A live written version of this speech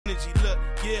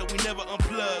Yeah, we never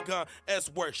unplug,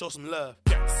 S-Works, show some love.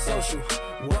 Social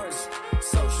works,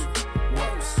 social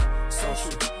works,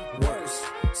 social works,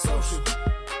 social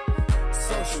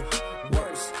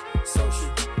works,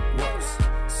 social works,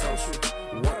 social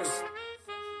works.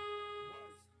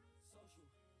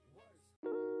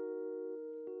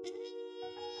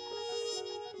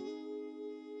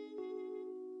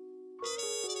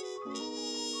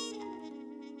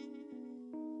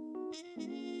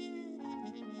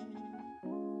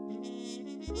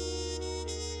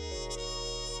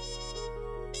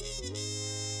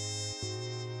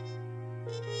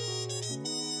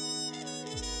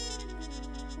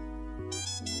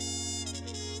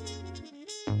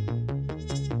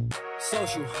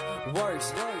 Social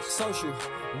works, social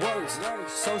works,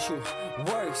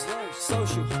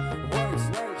 social works,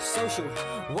 social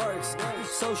works,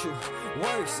 social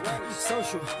works,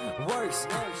 social works,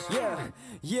 social works.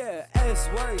 Yeah,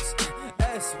 S-Works,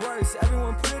 S-Works.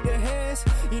 Everyone put it in their hands.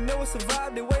 You know it's a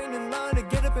vibe. They're waiting in line to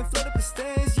get up and flood up the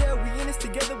stands. Yeah, we in this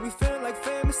together. We feeling like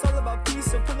fam. It's all about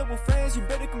peace. So pull up with friends. You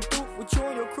better come through with you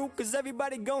and your crew, cause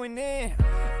everybody going in.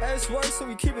 S-Works, so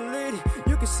we keep it lit.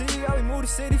 You can see how we move the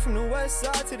city from the west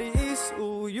side to the east.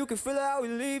 Ooh, you can feel it how we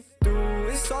leave through.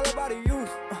 It's all about the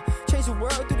youth. Change the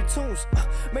world through the tunes.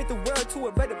 Make the world to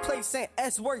a better place. Saying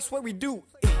S-Works, what we do.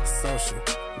 Social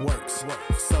works,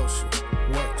 social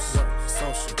works,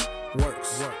 social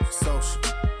works, social,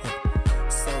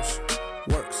 social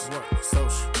works,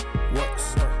 social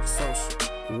works,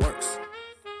 social works.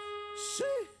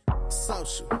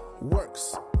 Social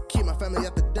works. Keep my family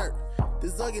out the dirt.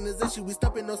 This organization, we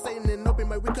stopping no Satan and open,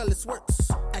 but we call it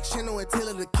Sworks. Action on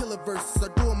Taylor, the killer verses. I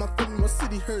do on my family, my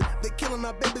city hurt. They killing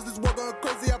our babies, this war going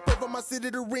crazy. I pray for my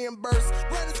city to reimburse.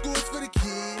 Private schools for the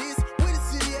kids. We the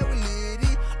city, yeah, we lit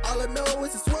it. All I know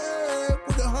is it's work.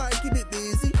 Working hard, keep it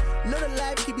busy. Know the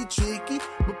life keep it tricky,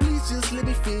 but please just let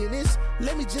me finish.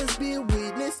 Let me just be a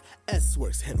witness.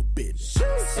 S-Works handle business.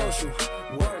 Social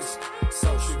works,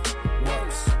 social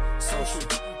works, social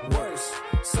works,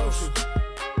 social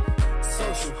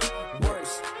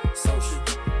works, social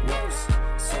works,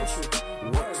 social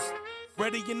works.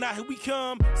 Ready or not, here we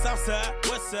come. South side,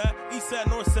 west side, east side,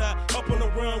 north side. Up on the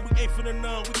run, we ain't for the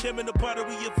none. We came in the party,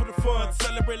 we here for the fun.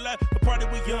 Celebrate life, the party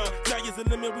we young. Sky is the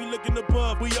limit, we looking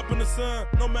above. We up in the sun,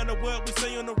 no matter what, we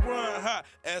stay on the run. Ha,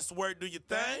 S-Work, do your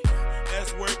thing.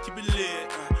 S-Work, keep it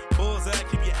lit. Bullseye,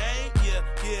 keep your aim.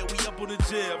 Yeah, we up on the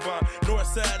jib. North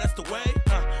side, that's the way.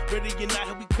 Ready or not,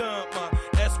 here we come.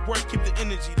 S-Work, keep the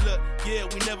energy. Look, yeah,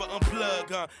 we never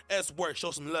unplug. S-Work,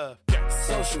 show some love.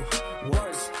 Social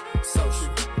works, social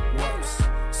works,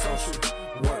 social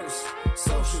works,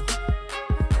 social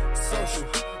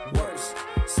works,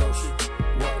 social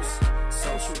works,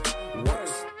 social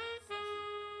works.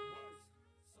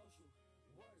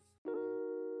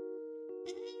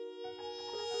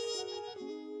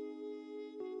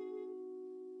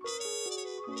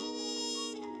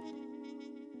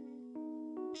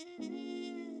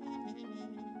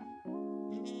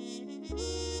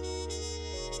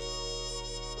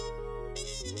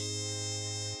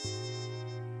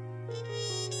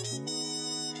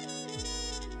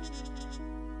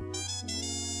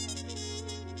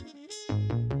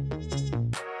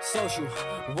 Social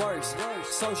works,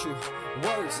 social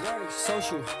works,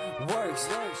 social works,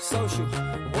 social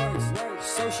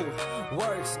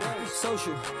works,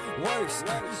 social works,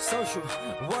 social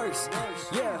works, social works.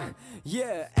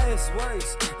 Yeah,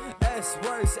 S-Works,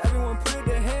 S-Works. Everyone put it in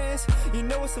their hands. You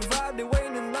know it's a vibe. They're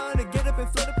waiting in line to get up and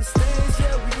flood up the stands.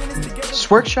 Yeah, we in this together.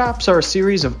 Sworkshops are a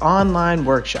series of online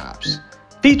workshops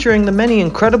featuring the many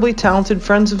incredibly talented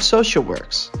friends of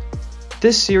SocialWorks.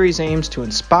 This series aims to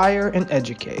inspire and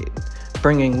educate,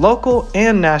 bringing local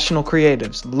and national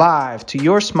creatives live to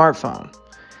your smartphone.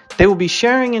 They will be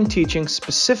sharing and teaching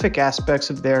specific aspects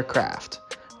of their craft.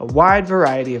 A wide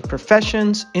variety of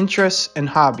professions, interests, and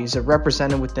hobbies are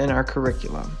represented within our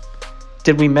curriculum.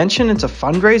 Did we mention it's a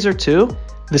fundraiser too?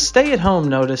 The stay-at-home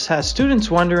notice has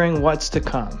students wondering what's to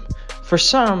come. For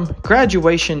some,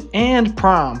 graduation and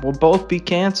prom will both be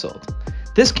canceled.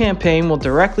 This campaign will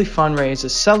directly fundraise a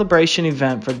celebration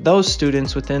event for those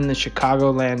students within the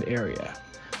Chicagoland area.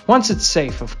 Once it's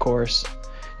safe, of course.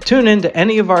 Tune in to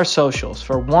any of our socials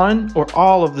for one or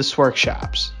all of the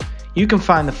Sworkshops. You can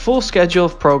find the full schedule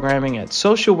of programming at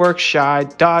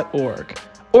socialworksshy.org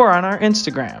or on our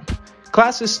Instagram.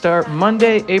 Classes start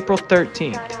Monday, April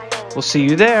 13th. We'll see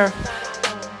you there.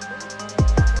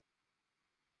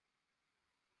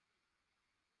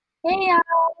 Hey y'all!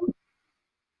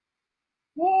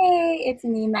 Hey, it's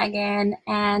me, Megan,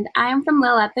 and I'm from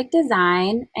Lil Epic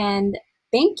Design, and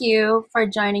thank you for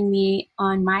joining me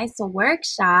on my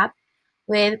Sworkshop,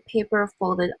 with paper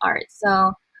folded art.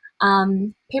 So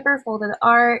paper folded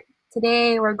art,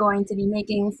 today we're going to be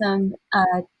making some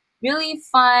really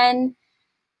fun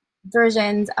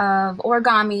versions of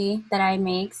origami that I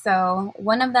make. So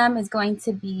one of them is going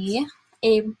to be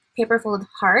a paper folded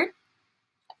heart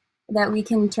that we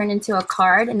can turn into a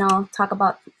card, and I'll talk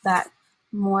about that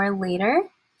more later.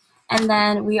 And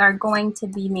then we are going to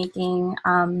be making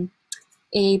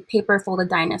a paper folded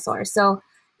dinosaur. So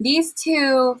these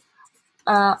two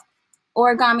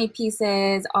origami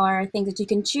pieces are things that you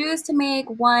can choose to make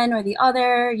one or the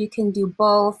other. You can do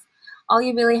both. All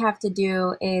you really have to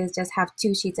do is just have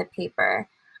 2 sheets of paper.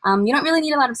 You don't really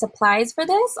need a lot of supplies for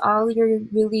this. All you're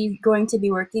really going to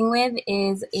be working with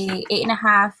is a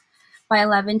 8.5 by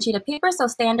 11 sheet of paper. So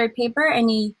standard paper,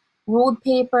 any ruled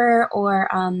paper or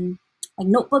like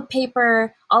notebook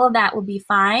paper, all of that will be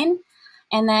fine.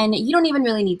 And then you don't even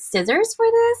really need scissors for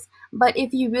this. But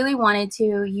if you really wanted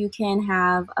to, you can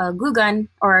have a glue gun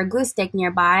or a glue stick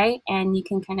nearby, and you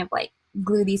can kind of like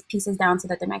glue these pieces down so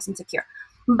that they're nice and secure.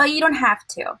 But you don't have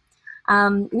to.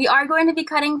 We are going to be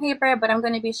cutting paper, but I'm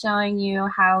going to be showing you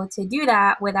how to do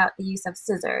that without the use of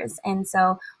scissors. And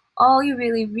so all you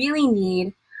really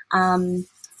need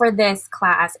for this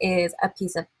class is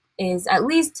at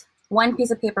least 1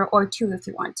 piece of paper, or 2 if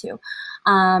you want to.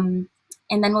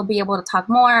 And then we'll be able to talk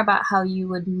more about how you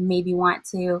would maybe want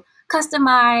to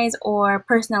customize or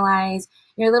personalize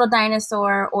your little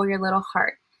dinosaur or your little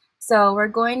heart. So we're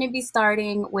going to be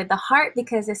starting with the heart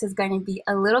because this is going to be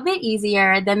a little bit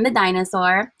easier than the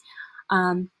dinosaur.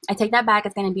 I take that back.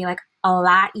 It's going to be like a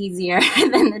lot easier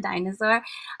than the dinosaur.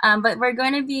 But we're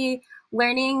going to be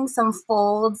learning some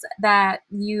folds that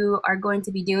you are going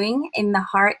to be doing in the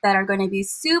heart that are going to be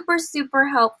super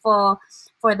helpful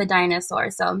for the dinosaur.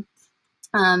 So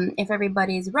if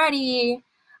everybody's ready,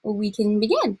 we can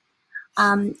begin.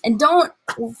 And don't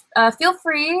feel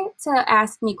free to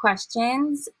ask me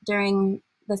questions during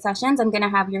the sessions. I'm going to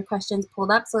have your questions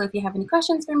pulled up. So if you have any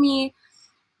questions for me,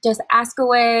 just ask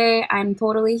away. I'm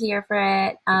totally here for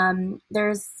it.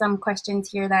 There's some questions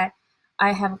here that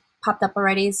I have popped up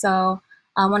already. So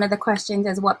one of the questions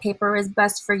is what paper is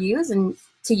best for use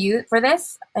for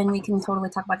this, and we can totally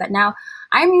talk about that now.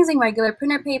 I'm using regular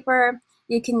printer paper.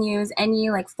 You can use any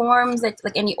like forms that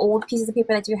like any old pieces of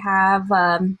paper that you have,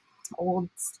 old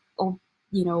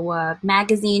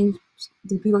magazine.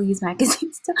 Do people use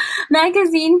magazines still?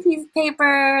 Magazine piece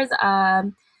papers.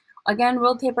 Again,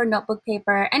 ruled paper, notebook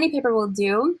paper, any paper will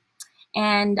do.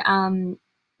 And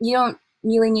you don't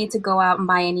really need to go out and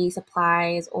buy any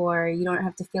supplies, or you don't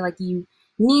have to feel like you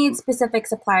need specific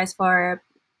supplies for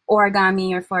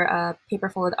origami or for paper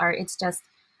folded art. It's just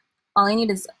all you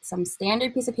need is some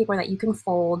standard piece of paper that you can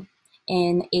fold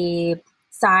in a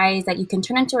size that you can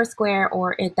turn into a square,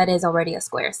 or that is already a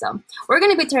square. So we're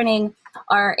going to be turning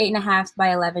our 8.5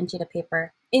 by 11 sheet of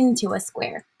paper into a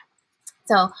square.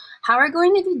 So how we're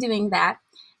going to be doing that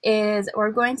is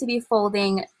we're going to be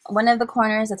folding one of the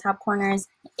corners, the top corners,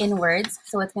 inwards.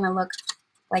 So it's going to look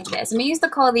like this. And we used to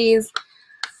call these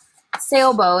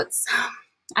sailboats.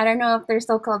 I don't know if they're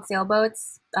still called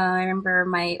sailboats. I remember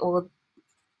my old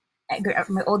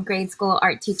grade school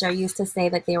art teacher used to say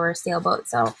that they were sailboats.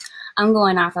 So I'm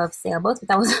going off of sailboats, but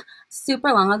that was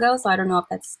super long ago, so I don't know if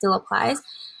that still applies.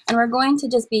 And we're going to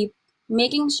just be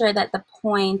making sure that the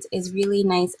point is really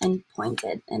nice and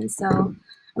pointed. And so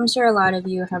I'm sure a lot of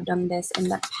you have done this in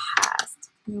the past.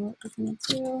 What we're gonna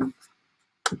do.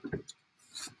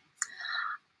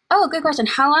 Oh, good question.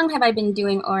 How long have I been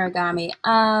doing origami?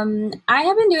 I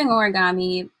have been doing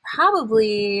origami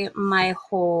probably my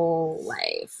whole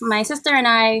life. My sister and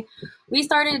I, we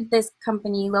started this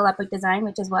company, Lil Epic Design,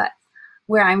 which is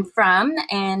where I'm from,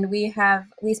 and we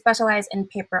specialize in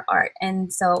paper art.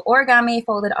 And so origami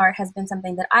folded art has been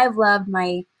something that I've loved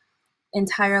my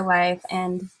entire life,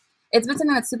 and it's been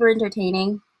something that's super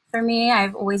entertaining for me.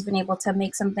 I've always been able to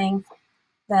make something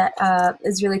that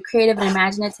is really creative and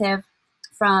imaginative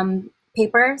from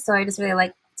paper. So I just really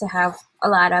like to have a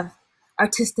lot of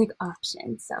artistic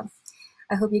options. So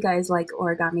I hope you guys like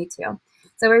origami too.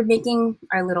 So we're making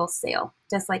our little sail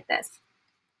just like this.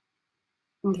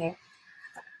 Okay.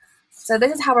 So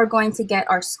this is how we're going to get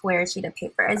our square sheet of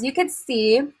paper. As you can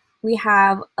see, we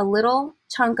have a little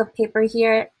chunk of paper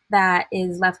here that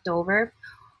is left over.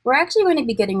 We're actually going to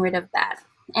be getting rid of that.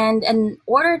 And in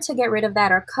order to get rid of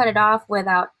that or cut it off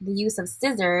without the use of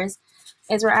scissors,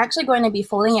 is we're actually going to be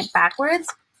folding it backwards.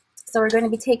 So we're going to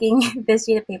be taking this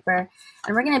sheet of paper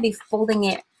and we're going to be folding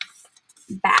it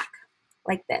back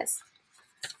like this,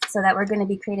 so that we're going to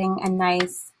be creating a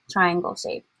nice triangle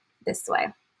shape this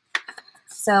way.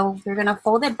 So you're going to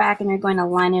fold it back and you're going to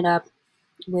line it up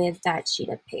with that sheet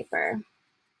of paper.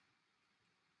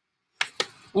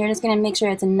 You're just going to make sure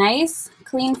it's a nice,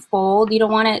 clean fold. You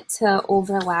don't want it to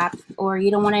overlap, or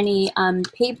you don't want any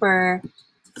paper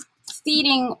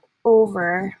feeding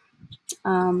over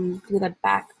through the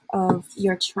back of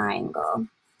your triangle.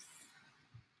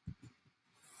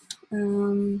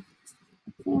 I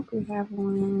think we have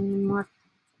one more.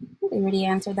 I already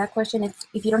answered that question.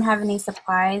 If you don't have any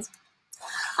supplies,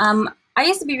 I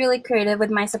used to be really creative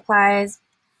with my supplies.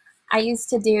 I used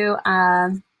to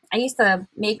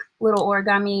make little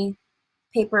origami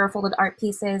paper folded art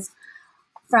pieces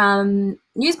from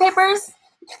newspapers,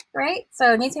 right?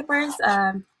 So newspapers,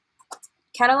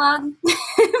 catalog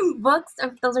books,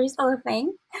 if those are still a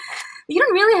thing. You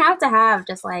don't really have to have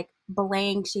just like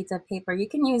blank sheets of paper. You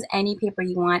can use any paper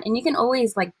you want, and you can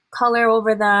always like color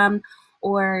over them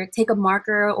or take a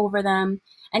marker over them.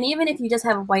 And even if you just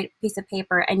have a white piece of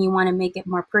paper and you want to make it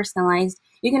more personalized,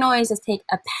 you can always just take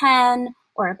a pen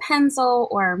or a pencil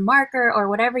or a marker or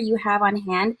whatever you have on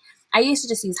hand. I used to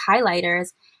just use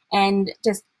highlighters and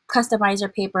just customize your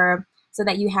paper so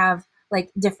that you have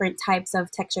like different types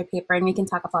of texture paper, and we can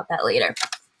talk about that later.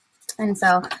 And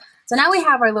so now we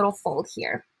have our little fold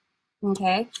here,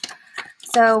 okay?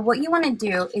 So what you want to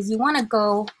do is you want to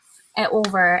go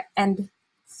over and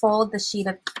fold the sheet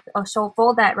of,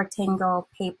 fold that rectangle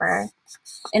paper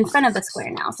in front of the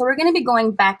square now. So we're going to be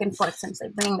going back and forth, essentially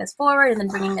bringing this forward and then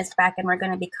bringing this back, and we're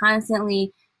going to be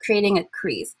constantly creating a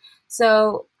crease.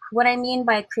 So what I mean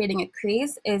by creating a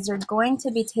crease is you're going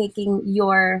to be taking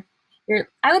your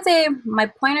I would say my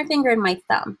pointer finger and my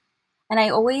thumb, and I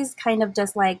always kind of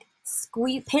just like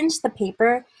pinch the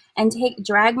paper and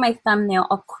drag my thumbnail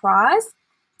across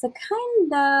to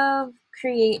kind of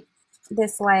create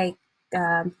this like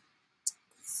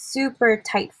super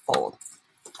tight fold.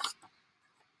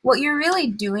 What you're really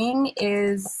doing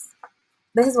is,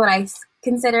 this is what I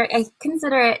consider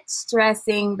it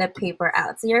stressing the paper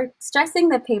out. So you're stressing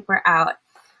the paper out,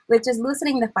 which is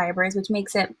loosening the fibers, which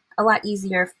makes it a lot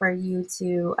easier for you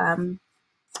to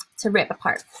rip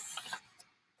apart.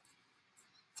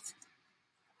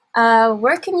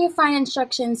 Where can you find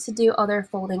instructions to do other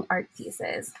folding art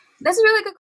pieces? This is really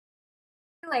good.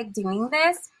 I like doing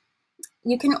this.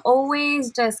 You can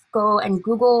always just go and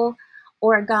Google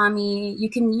origami.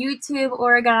 You can YouTube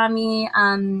origami.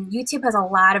 YouTube has a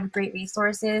lot of great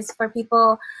resources for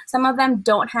people. Some of them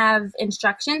don't have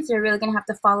instructions, so you're really going to have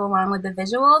to follow along with the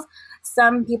visuals.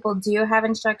 Some people do have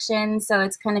instructions, so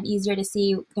it's kind of easier to see,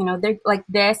 you know, they're like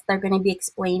this, they're going to be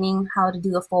explaining how to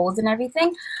do the folds and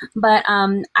everything. But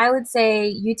I would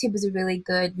say YouTube is a really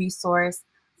good resource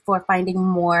for finding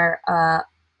more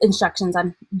instructions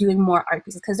on doing more art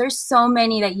pieces, because there's so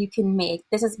many that you can make.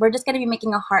 We're just going to be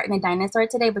making a heart and a dinosaur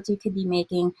today, but you could be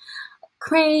making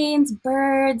cranes,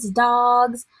 birds,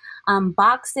 dogs,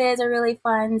 boxes are really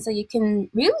fun. So you can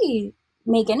really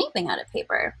make anything out of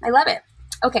paper. I love it.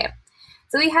 Okay,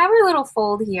 so we have our little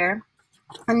fold here,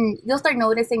 and you'll start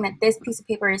noticing that this piece of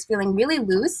paper is feeling really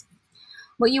loose.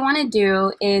 What you want to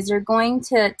do is you're going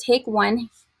to take one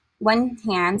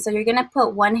hand, so you're going to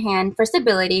put one hand for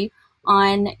stability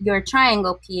on your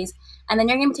triangle piece, and then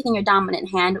you're going to be taking your dominant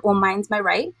hand, well, mine's my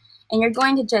right, and you're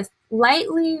going to just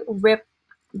lightly rip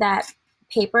that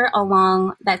paper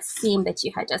along that seam that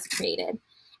you had just created.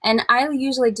 And I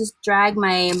usually just drag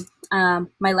my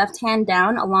my left hand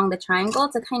down along the triangle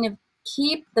to kind of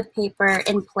keep the paper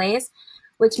in place,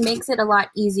 which makes it a lot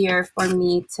easier for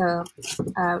me to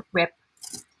rip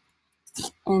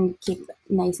and keep it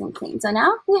nice and clean. So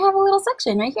now we have a little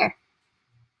section right here.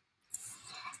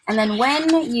 And then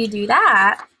when you do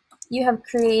that, you have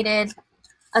created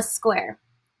a square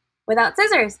without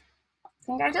scissors.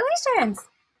 Congratulations.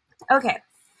 Okay,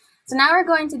 so now we're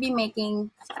going to be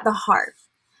making the heart.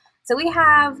 So we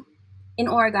have, in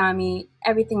origami,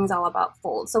 everything's all about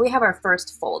folds. So we have our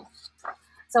first fold.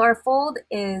 So our fold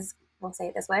is, we'll say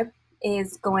it this way,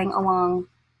 is going along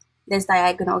this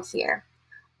diagonal here.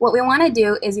 What we want to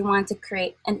do is we want to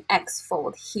create an X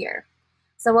fold here.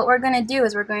 So what we're going to do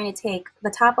is we're going to take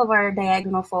the top of our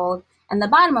diagonal fold and the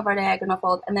bottom of our diagonal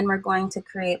fold, and then we're going to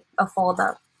create a fold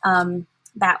up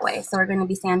that way. So we're going to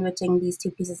be sandwiching these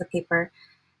two pieces of paper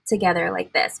together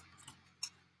like this.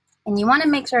 And you want to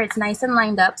make sure it's nice and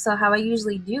lined up. So how I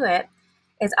usually do it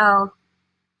is I'll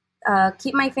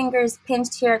keep my fingers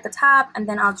pinched here at the top, and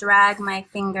then I'll drag my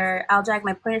pointer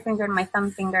finger and my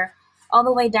thumb finger all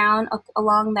the way down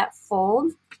along that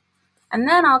fold. And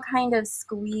then I'll kind of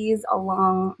squeeze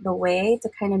along the way to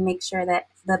kind of make sure that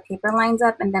the paper lines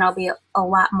up, and then I'll be a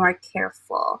lot more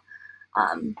careful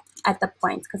at the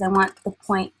points, because I want the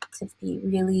point to be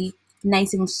really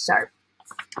nice and sharp.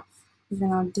 And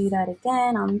then I'll do that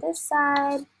again on this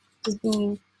side, just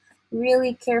being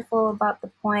really careful about the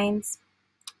points.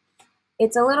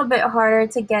 It's a little bit harder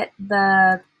to get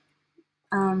the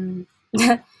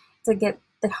to get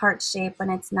the heart shape when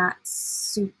it's not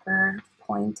super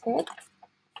pointed.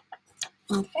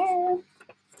 Okay.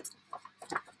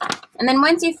 And then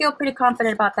once you feel pretty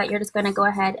confident about that, you're just going to go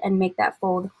ahead and make that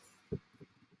fold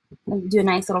and do a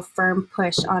nice little firm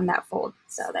push on that fold.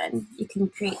 So then you can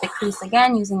create the crease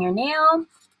again using your nail.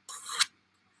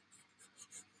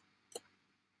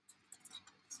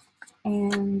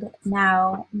 And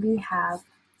now we have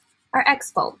our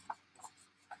X fold.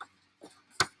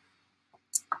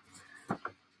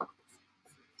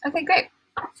 Okay, great.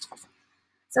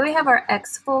 So we have our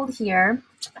X fold here.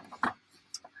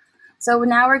 So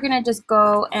now we're going to just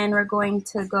go and we're going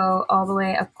to go all the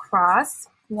way across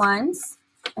once.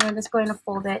 And we're just going to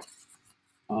fold it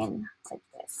in like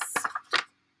this.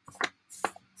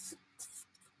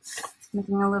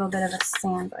 Making a little bit of a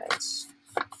sandwich.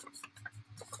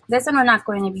 This one we're not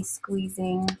going to be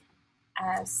squeezing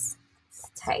as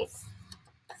tight.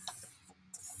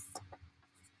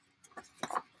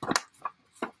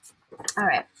 All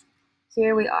right,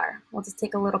 here we are. We'll just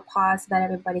take a little pause so that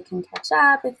everybody can catch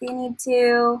up if they need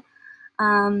to.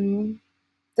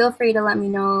 Feel free to let me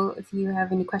know if you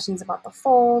have any questions about the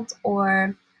fold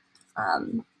or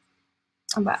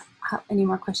about any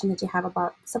more questions that you have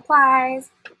about supplies.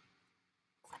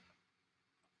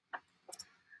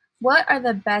 What are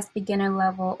the best beginner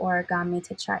level origami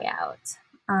to try out?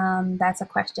 That's a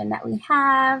question that we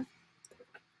have.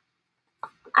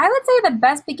 I would say the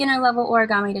best beginner level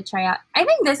origami to try out. I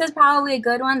think this is probably a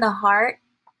good one, the heart.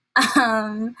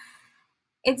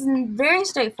 It's very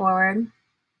straightforward.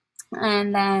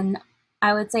 And then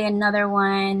I would say another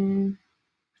one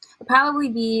would probably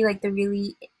be like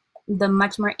the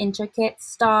much more intricate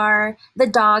star. The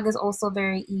dog is also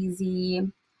very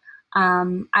easy.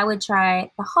 I would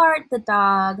try the heart, the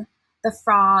dog, the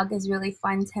frog is really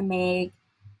fun to make.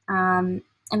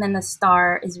 And then the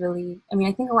star is really, I mean,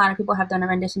 I think a lot of people have done a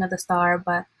rendition of the star,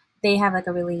 but they have like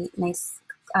a really nice,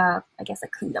 I guess a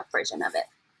cleaned up version of it.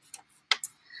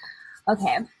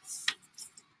 Okay.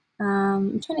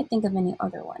 I'm trying to think of any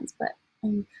other ones, but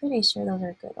I'm pretty sure those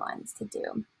are good ones to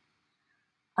do.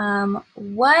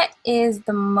 What is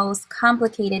the most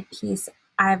complicated piece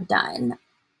I've done?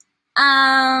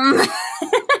 The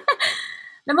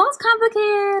most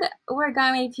complicated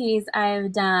origami piece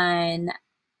I've done,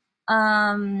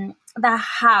 the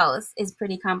house is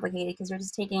pretty complicated because you're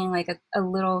just taking like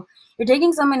you're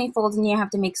taking so many folds and you have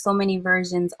to make so many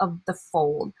versions of the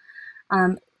fold.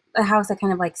 A house that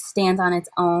kind of like stands on its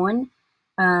own.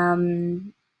 I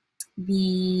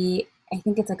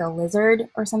think it's like a lizard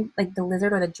or something, like the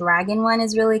lizard or the dragon one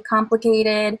is really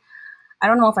complicated. I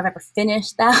don't know if I've ever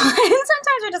finished that one.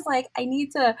 Sometimes you're just like, I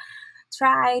need to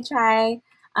try.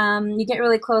 You get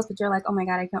really close, but you're like, oh my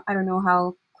God, I don't know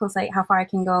how far I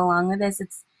can go along with this.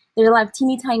 There's a lot of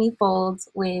teeny tiny folds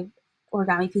with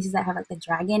origami pieces that have like the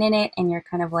dragon in it, and you're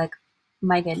kind of like,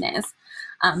 my goodness.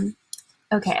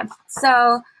 Okay,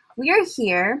 so we are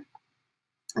here.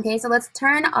 Okay, so let's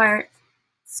turn our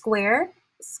square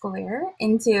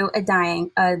into a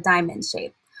diamond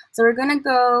shape. So we're gonna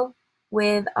go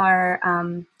with our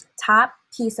top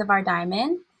piece of our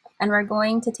diamond, and we're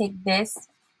going to take this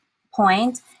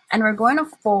point and we're going to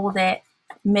fold it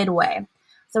midway.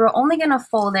 So we're only going to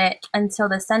fold it until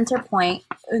the center point,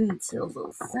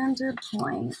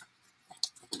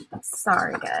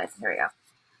 sorry guys, here we go.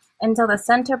 Until the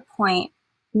center point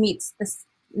meets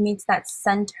that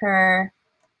center,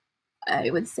 I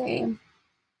would say,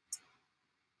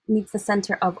 meets the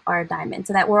center of our diamond,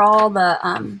 so that where all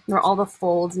the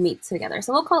folds meet together.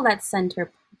 So we'll call that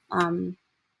center point.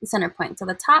 So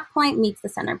the top point meets the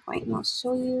center point, and I'll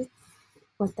show you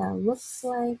what that looks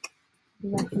like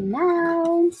right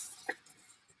now.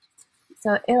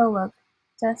 So it'll look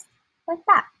just like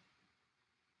that.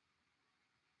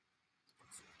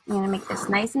 I'm gonna make this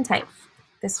nice and tight.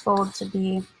 This fold should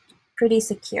be pretty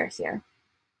secure here.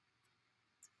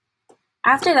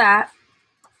 After that,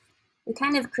 we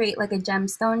kind of create like a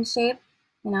gemstone shape.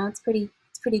 You know, it's pretty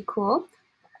cool.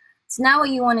 So now what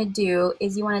you want to do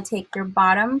is you want to take your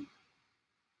bottom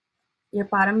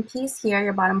piece here,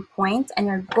 your bottom point, and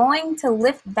you're going to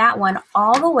lift that one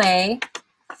all the way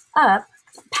up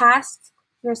past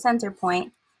your center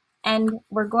point, and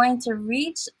we're going to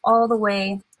reach all the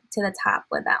way to the top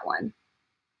with that one.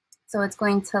 So it's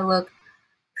going to look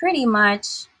pretty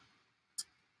much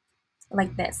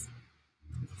like this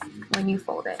when you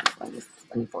fold it, when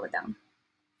you fold it down.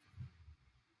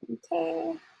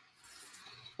 Okay.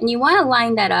 And you want to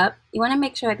line that up. You want to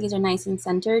make sure that these are nice and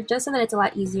centered, just so that it's a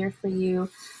lot easier for you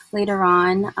later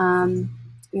on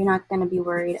you're not going to be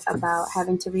worried about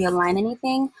having to realign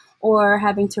anything or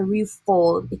having to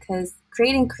refold, because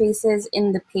creating creases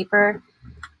in the paper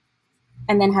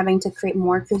and then having to create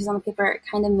more creases on the paper, it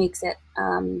kind of makes it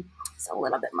a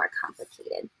little bit more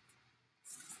complicated.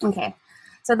 Okay,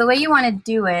 so the way you want to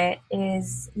do it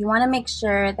is you want to make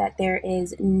sure that there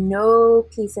is no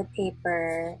piece of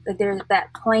paper,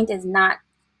 that point is not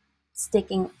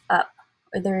sticking up,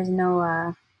 or there is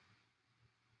no,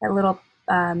 that little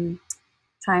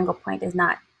triangle point is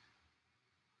not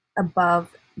above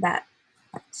that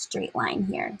straight line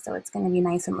here. So it's going to be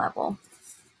nice and level.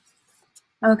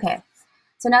 Okay,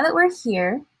 so now that we're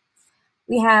here,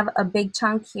 we have a big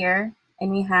chunk here and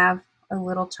we have a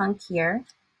little chunk here.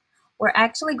 We're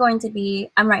actually going to be,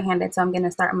 I'm right-handed, so I'm going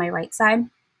to start on my right side.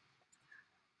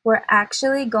 We're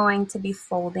actually going to be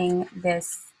folding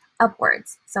this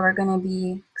upwards. So we're going to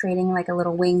be creating like a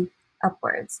little wing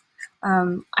upwards.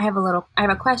 I have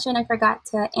a question I forgot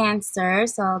to answer,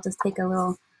 so I'll just take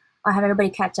I'll have everybody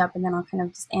catch up and then I'll kind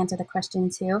of just answer the question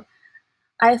too.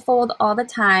 I fold all the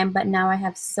time, but now I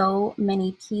have so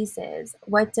many pieces.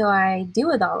 What do I do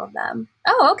with all of them?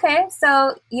 Oh, okay.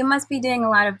 So you must be doing a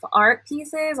lot of art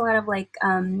pieces, a lot of like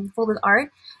folded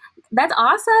art. That's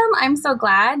awesome. I'm so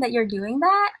glad that you're doing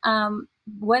that.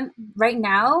 Right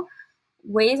now,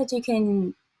 ways that you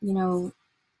can,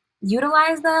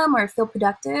 utilize them or feel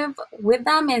productive with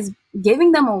them is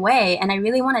giving them away. And I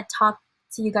really want to talk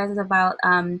to you guys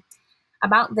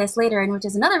about this later, and which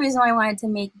is another reason why I wanted to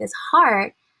make this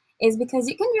heart, is because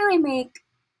you can really make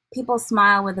people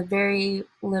smile with a very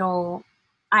little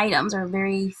items or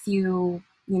very few,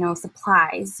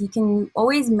 supplies. You can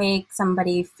always make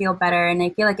somebody feel better. And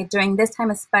I feel like during this time,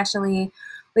 especially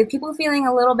with people feeling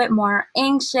a little bit more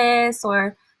anxious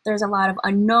or there's a lot of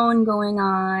unknown going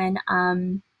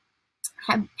on,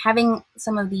 having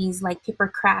some of these like paper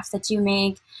crafts that you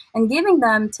make and giving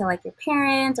them to like your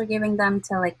parents or giving them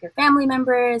to like your family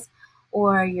members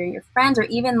or your friends, or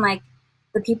even like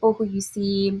the people who you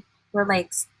see who are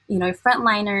like,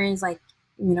 frontliners, like,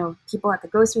 people at the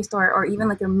grocery store, or even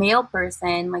like your mail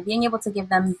person, like being able to give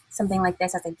them something like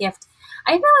this as a gift,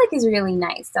 I feel like is really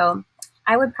nice. So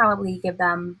I would probably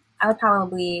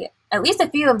at least a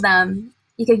few of them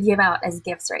you could give out as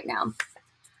gifts right now.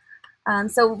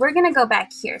 So we're going to go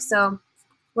back here. So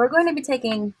we're going to be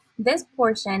taking this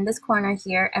portion, this corner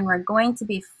here, and we're going to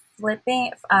be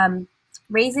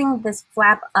raising this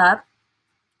flap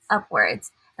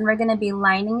upwards, and we're going to be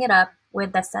lining it up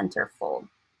with the center fold.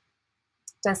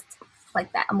 Just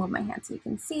like that. I'll move my hand so you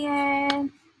can see it.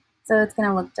 So it's going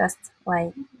to look just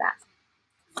like that.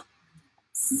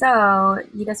 So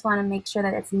you just want to make sure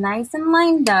that it's nice and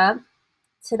lined up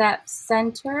to that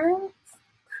center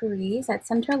crease, that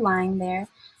center line there,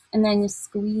 and then you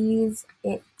squeeze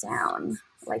it down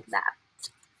like that.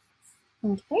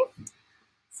 Okay,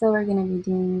 so we're going to be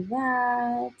doing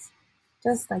that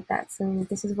just like that. So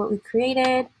this is what we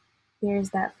created. Here's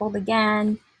that fold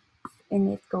again,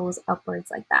 and it goes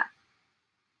upwards like that.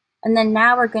 And then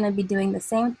now we're going to be doing the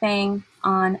same thing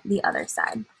on the other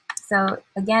side. So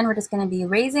again, we're just going to be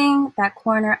raising that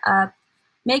corner up,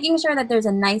 making sure that there's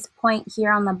a nice point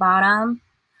here on the bottom.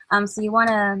 So you want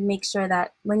to make sure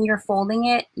that when you're folding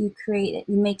it, you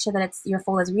make sure that your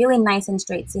fold is really nice and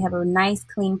straight. So you have a nice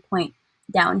clean point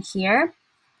down here.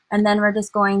 And then we're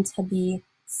just going to be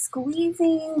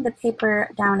squeezing the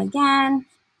paper down again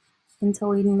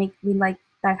until we like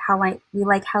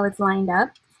how it's lined up.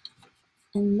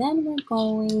 And then we're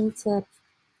going to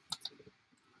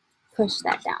push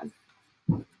that down.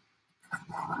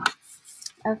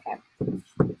 Okay.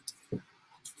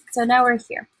 So now we're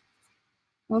here.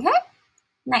 Okay,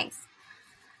 nice.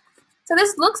 So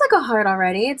this looks like a heart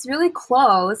already. It's really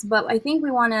close, but I think we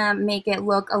want to make it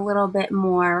look a little bit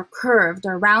more curved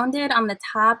or rounded on the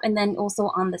top and then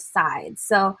also on the sides.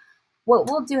 So what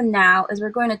we'll do now is we're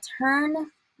going to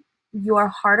turn your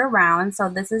heart around. So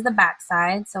this is the back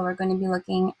side. So we're going to be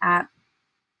looking at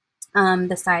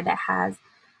the side that has,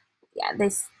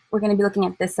 this. We're going to be looking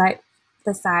at this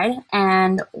side,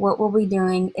 and what we'll be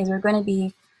doing is we're going to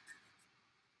be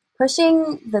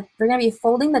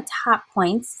folding the top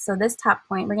points. So this top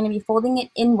point, we're going to be folding it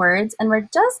inwards, and we're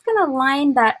just going to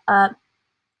line that up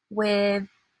with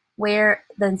where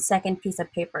the second piece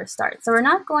of paper starts. So we're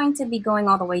not going to be going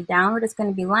all the way down. We're just going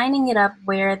to be lining it up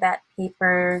where that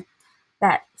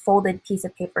folded piece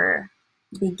of paper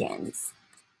begins,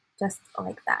 just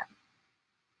like that.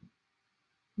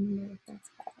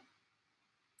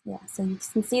 Yeah, so you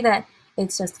can see that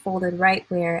it's just folded right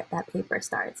where that paper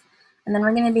starts. And then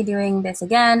we're going to be doing this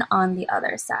again on the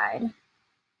other side.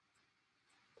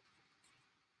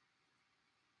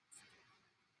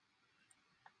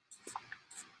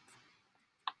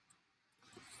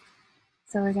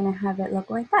 So we're gonna have it look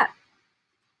like that.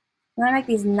 You wanna make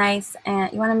these nice,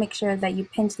 and you wanna make sure that you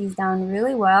pinch these down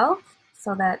really well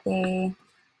so that they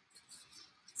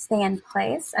stay in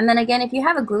place. And then again, if you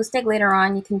have a glue stick later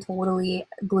on, you can totally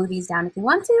glue these down if you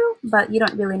want to, but you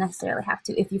don't really necessarily have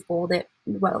to if you fold it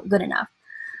well, good enough.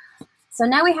 So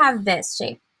now we have this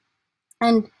shape.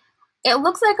 And it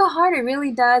looks like a heart, it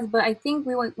really does, but I think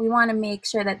we want to make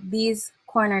sure that these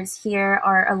corners here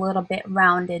are a little bit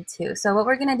rounded too. So what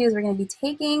we're going to do is we're going to be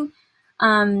taking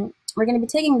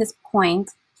this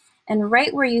point, and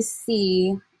right where you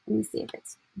see, let me see if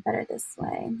it's better this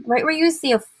way. Right where you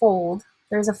see a fold,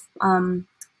 there's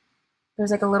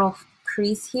like a little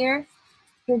crease here.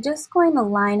 You're just going to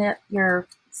line up your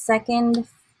second.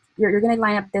 You're going to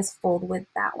line up this fold with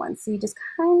that one. So you just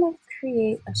kind of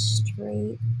create a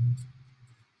straight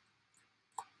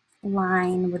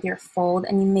line with your fold,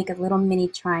 and you make a little mini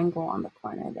triangle on the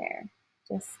corner there,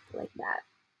 just like that.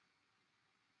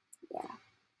 Yeah.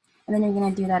 And then you're going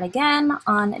to do that again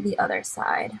on the other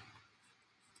side.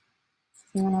 So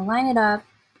you want to line it up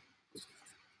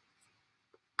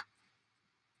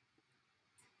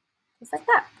just like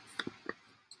that.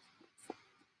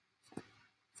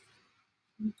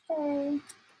 Okay.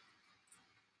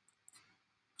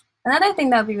 Another thing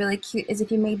that would be really cute is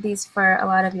if you made these for a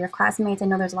lot of your classmates. I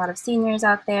know there's a lot of seniors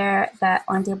out there that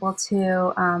aren't able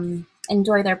to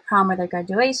enjoy their prom or their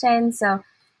graduation. So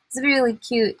it's really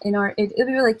cute. It would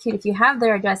be really cute if you have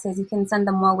their addresses. You can send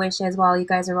them well wishes while you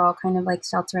guys are all kind of like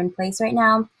shelter in place right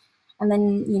now. And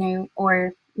then, you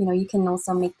can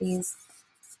also make these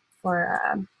for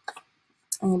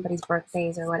anybody's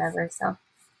birthdays or whatever. So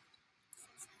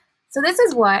this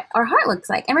is what our heart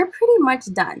looks like, and we're pretty much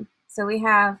done. So we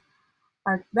have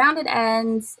our rounded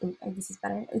ends. This is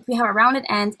better. We have our rounded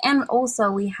ends, and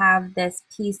also we have this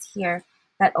piece here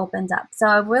that opens up. So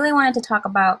I really wanted to talk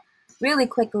about really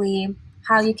quickly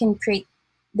how you can create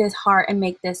this heart and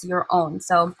make this your own.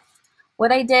 So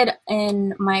what I did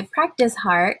in my practice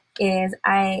heart is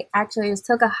I actually just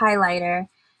took a highlighter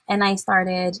and I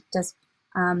started just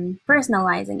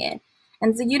personalizing it.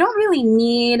 And so you don't really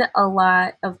need a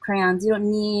lot of crayons. You don't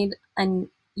need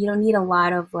a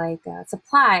lot of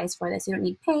supplies for this. You don't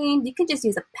need paint. You can just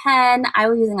use a pen. I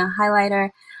was using a highlighter.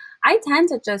 I tend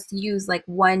to just use like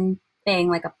one thing,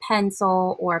 like a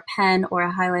pencil or a pen or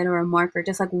a highlighter or a marker,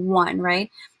 just like one,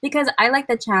 right? Because I like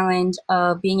the challenge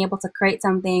of being able to create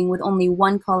something with only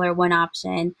one color, one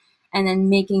option, and then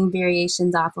making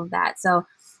variations off of that. So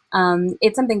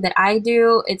it's something that I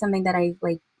do. It's something that I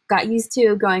got used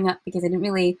to growing up because I didn't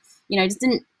really, I just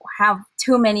didn't have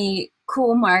too many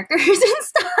cool markers and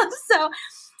stuff. So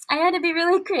I had to be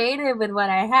really creative with what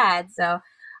I had. So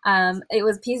it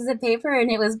was pieces of paper and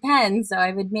it was pens. So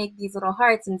I would make these little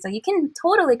hearts. And so you can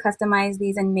totally customize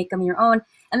these and make them your own.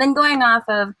 And then going off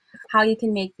of how you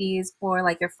can make these for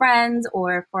like your friends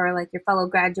or for like your fellow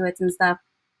graduates and stuff.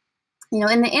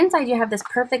 In the inside, you have this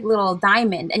perfect little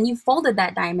diamond, and you folded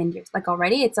that diamond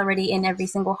already. It's already in every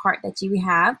single heart that you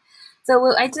have. So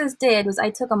what I just did was I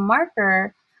took a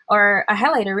marker or a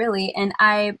highlighter really, and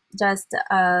I just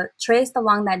traced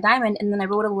along that diamond, and then I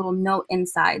wrote a little note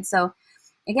inside. So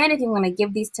again, if you want to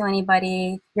give these to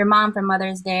anybody, your mom for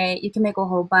Mother's Day, you can make a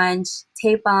whole bunch,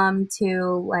 tape them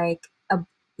to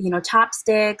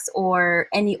chopsticks or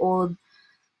any old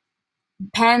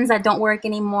pens that don't work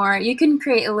anymore. You can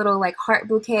create a little heart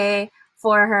bouquet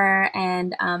for her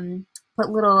and put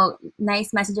little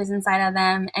nice messages inside of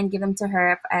them and give them to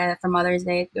her for Mother's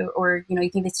Day. Or you can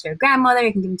give this to your grandmother,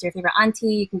 you can give them to your favorite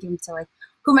auntie, you can give them to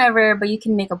whomever, but you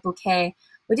can make a bouquet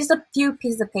with just a few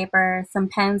pieces of paper, some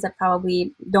pens that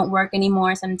probably don't work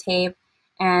anymore, some tape,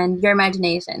 and your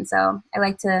imagination. So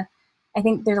I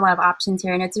think there's a lot of options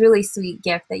here, and it's a really sweet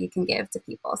gift that you can give to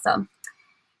people.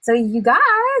 So you guys,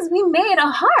 we made a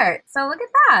heart. So look at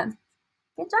that.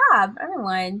 Good job,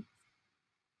 everyone.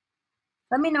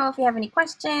 Let me know if you have any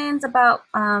questions about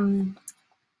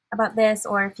this,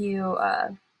 or if you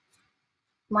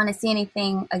want to see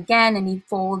anything again, any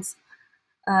folds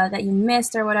that you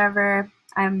missed or whatever.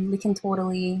 We can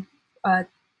totally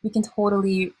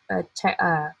check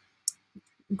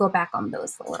go back on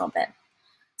those a little bit.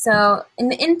 So in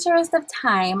the interest of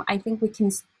time, I think we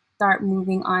can start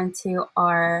moving on to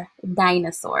our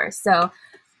dinosaur. So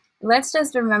let's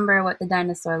just remember what the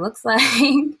dinosaur looks like.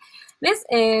 This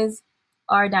is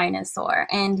our dinosaur,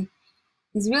 and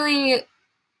he's a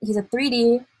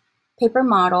 3D paper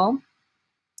model,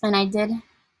 and I did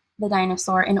the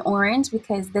dinosaur in orange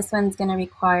because this one's going to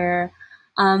require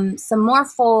some more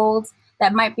folds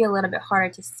that might be a little bit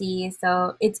harder to see,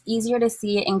 so it's easier to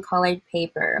see it in colored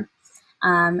paper.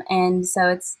 And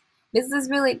so this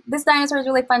dinosaur is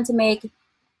really fun to make.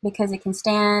 because it can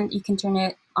stand. You can turn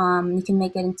it, you can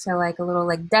make it into like a little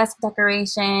like desk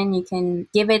decoration. You can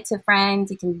give it to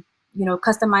friends. You can, you know,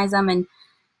 customize them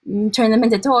and turn them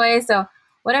into toys. So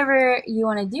whatever you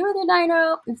want to do with your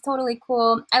dino, it's totally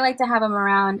cool. I like to have them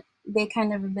around. They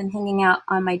kind of have been hanging out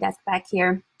on my desk back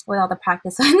here with all the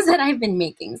practice ones that I've been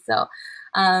making. So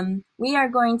we are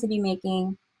going to be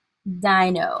making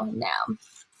dino now.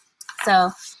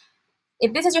 So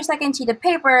if this is your second sheet of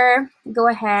paper, go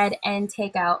ahead and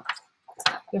take out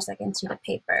your second sheet of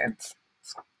paper.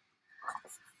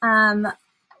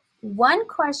 One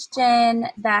question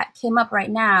that came up right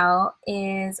now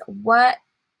is, what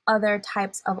other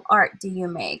types of art do you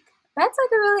make? That's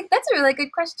a really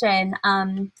good question.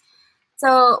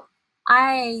 So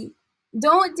I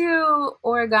don't do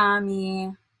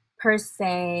origami per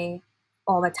se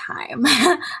all the time.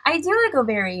 I do like a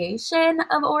variation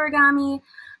of origami.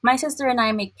 My sister and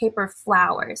I make paper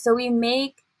flowers. So we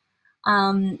make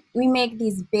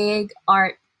these big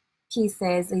art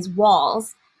pieces, these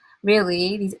walls,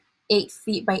 really, these 8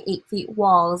 feet by 8 feet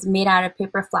walls made out of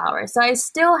paper flowers. So I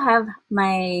still have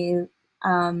my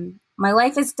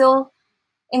life is still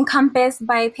encompassed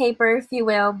by paper, if you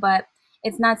will, but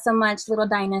it's not so much little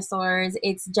dinosaurs.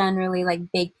 It's generally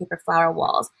like big paper flower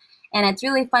walls. And it's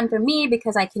really fun for me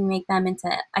because I can make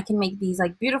these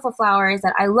like beautiful flowers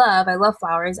that I love. I love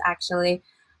flowers, actually.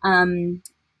 And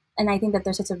I think that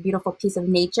they're such a beautiful piece of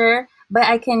nature, but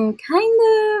I can kind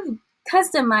of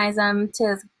customize them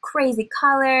to crazy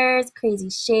colors, crazy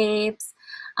shapes,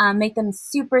 make them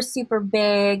super, super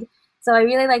big. So I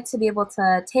really like to be able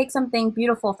to take something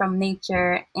beautiful from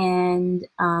nature and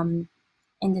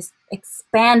just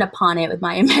expand upon it with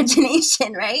my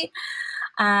imagination, right?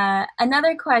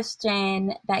 Another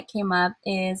question that came up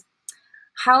is,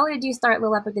 how did you start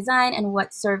Little Epic Design and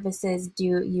what services do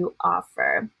you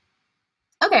offer?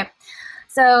 Okay,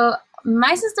 so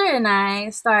my sister and I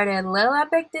started Little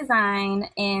Epic Design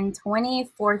in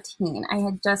 2014. I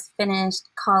had just finished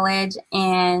college,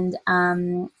 and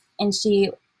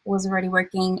she was already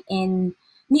working in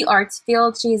the arts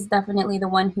field. She's definitely the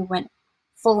one who went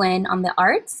full in on the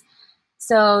arts.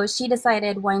 So she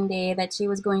decided one day that she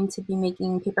was going to be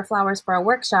making paper flowers for a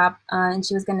workshop, and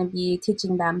she was going to be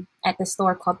teaching them at the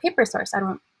store called Paper Source. I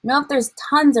don't know if there's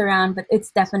tons around, but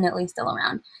it's definitely still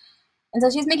around. And so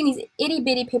she's making these itty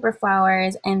bitty paper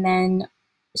flowers, and then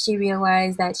she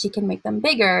realized that she can make them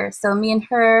bigger. So me and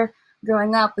her,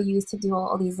 growing up, we used to do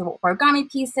all these little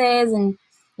origami pieces and,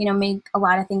 you know, make a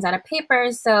lot of things out of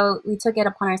paper. So we took it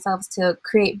upon ourselves to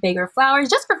create bigger flowers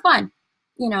just for fun,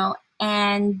 you know.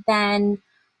 And then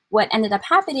what ended up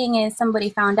happening is somebody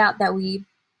found out that we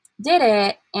did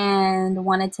it and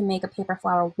wanted to make a paper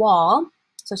flower wall.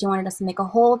 So she wanted us to make a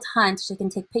whole ton so she can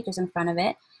take pictures in front of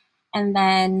it. And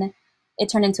then it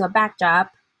turned into a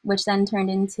backdrop, which then turned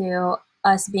into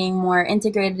us being more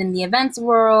integrated in the events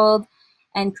world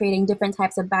and creating different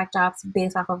types of backdrops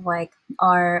based off of like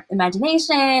our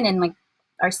imagination and like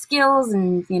our skills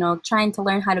and, you know, trying to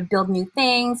learn how to build new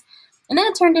things. And then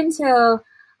it turned into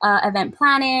event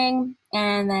planning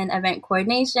and then event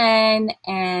coordination.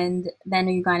 And then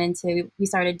we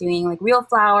started doing like real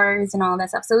flowers and all that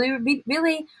stuff. So we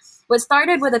really, what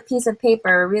started with a piece of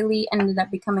paper really ended up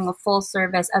becoming a full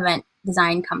service event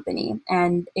design company.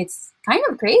 And it's kind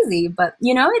of crazy, but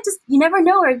you know, you never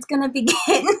know where it's going to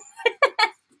begin.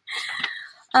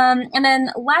 And then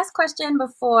last question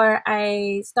before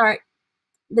I start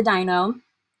the dino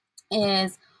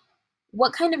is,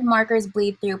 what kind of markers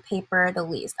bleed through paper the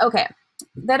least? Okay,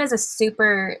 that is a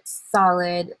super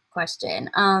solid question.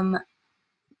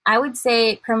 I would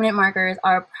say permanent markers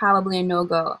are probably a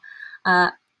no-go.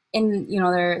 And you know,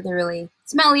 they're really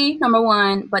smelly, number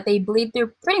one, but they bleed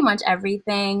through pretty much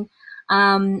everything.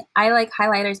 I like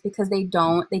highlighters because they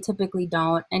typically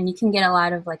don't. And you can get a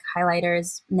lot of like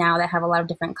highlighters now that have a lot of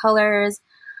different colors.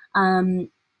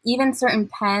 Even certain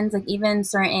pens, like even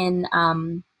certain,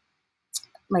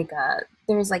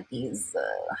 there's like these,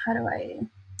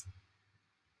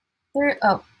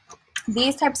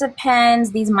 these types of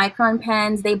pens, these micron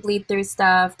pens, they bleed through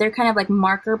stuff. They're kind of like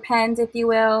marker pens, if you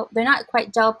will. They're not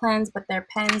quite gel pens, but they're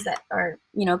pens that are,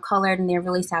 you know, colored and they're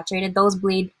really saturated. Those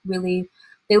bleed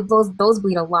those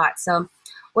bleed a lot. So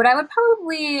what I would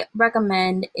probably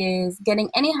recommend is getting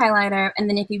any highlighter. And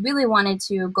then if you really wanted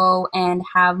to go and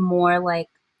have more like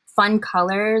fun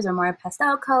colors or more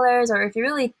pastel colors, or if you're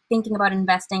really thinking about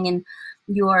investing in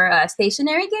your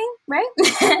stationery game,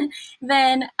 right?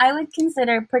 Then I would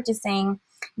consider purchasing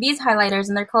these highlighters,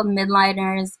 and they're called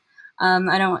midliners. I'm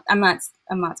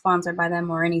not sponsored by them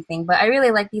or anything, but I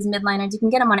really like these midliners. You can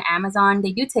get them on Amazon.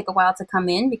 They do take a while to come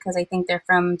in because I think they're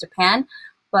from Japan,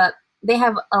 but they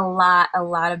have a lot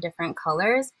of different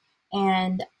colors,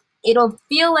 and it'll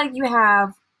feel like you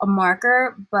have a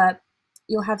marker, but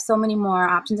you'll have so many more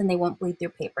options and they won't bleed through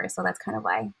paper. So that's kind of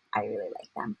why I really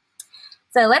like them.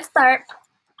 So let's start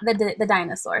the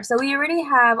dinosaur. So we already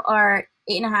have our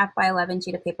 8.5 by 11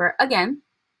 sheet of paper again.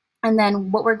 And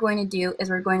then what we're going to do is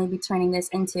we're going to be turning this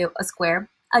into a square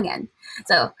again.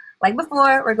 So like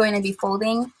before, we're going to be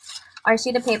folding our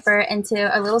sheet of paper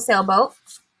into a little sailboat.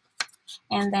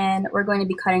 And then we're going to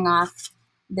be cutting off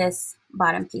this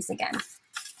bottom piece again.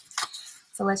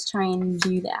 So let's try and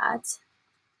do that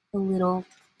a little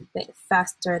bit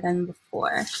faster than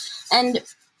before. And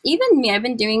even me, I've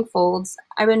been doing folds.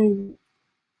 I've been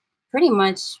pretty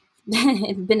much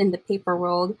been in the paper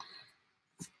world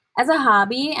as a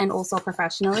hobby and also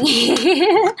professionally.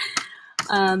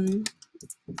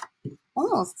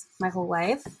 Almost my whole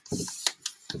life.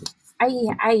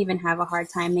 I even have a hard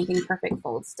time making perfect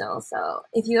folds still. So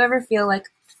if you ever feel like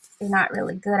you're not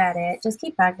really good at it, just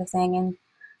keep practicing and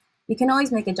you can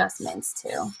always make adjustments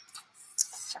too.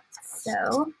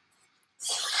 So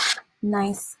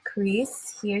nice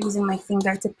crease here, using my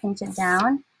finger to pinch it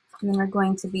down. And then we're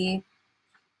going to be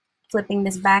flipping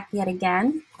this back yet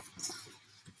again.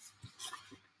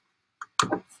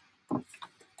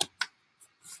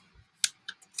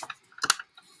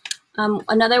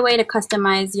 Another way to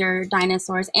customize your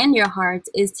dinosaurs and your hearts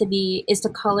is to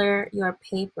color your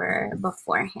paper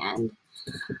beforehand,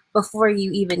 before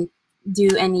you even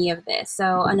do any of this.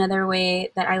 So another way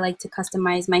that I like to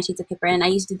customize my sheets of paper, and I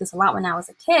used to do this a lot when I was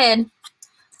a kid,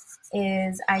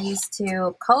 is I used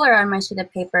to color on my sheet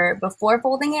of paper before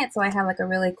folding it. So I have like a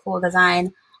really cool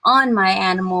design on my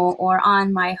animal or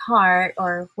on my heart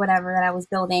or whatever that I was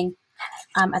building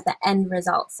at the end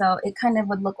result. So it kind of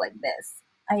would look like this.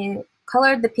 I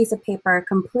colored the piece of paper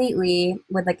completely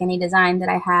with like any design that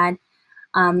I had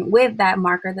with that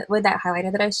marker, with that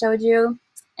highlighter that I showed you.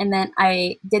 And then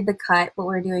I did the cut, what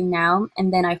we're doing now,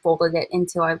 and then I folded it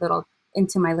into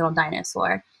my little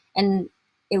dinosaur. And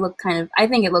it looked I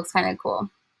think it looks kind of cool.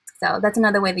 So that's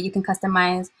another way that you can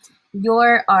customize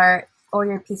your art or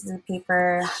your pieces of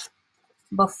paper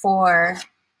before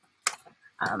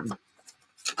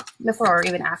or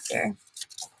even after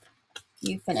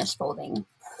you finish folding.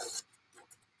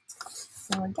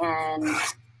 So again,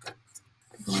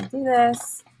 I'm gonna do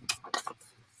this.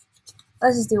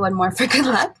 Let's just do one more for good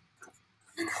luck.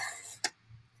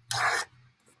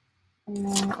 And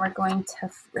then we're going to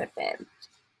flip it.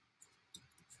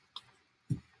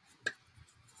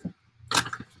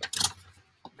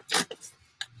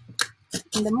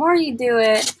 And the more you do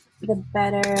it, the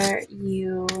better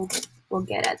you will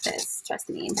get at this, trust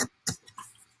me. And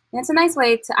it's a nice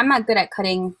way to, I'm not good at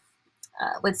cutting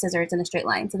with scissors in a straight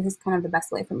line, so this is kind of the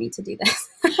best way for me to do this.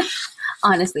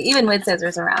 Honestly, even with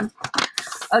scissors around.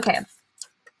 Okay,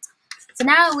 so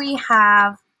now we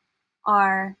have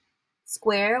our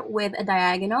square with a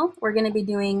diagonal. We're going to be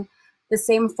doing the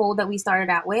same fold that we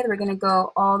started out with. We're going to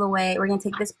go all the way. We're going to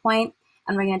take this point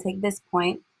and we're going to take this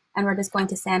point, and we're just going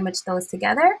to sandwich those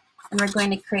together, and we're going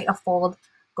to create a fold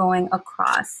going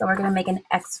across. So we're going to make an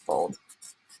X fold.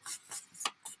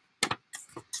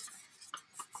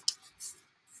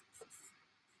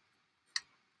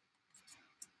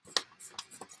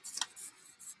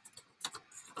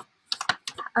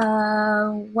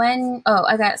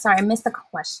 I missed the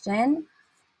question.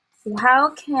 How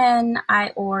can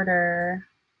I order,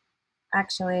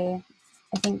 actually,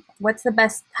 I think, what's the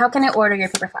best, how can I order your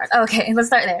paper flowers? Okay, let's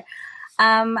start there.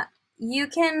 You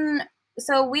can,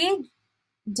 so we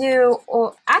do,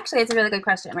 actually, it's a really good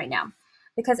question right now,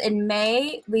 because in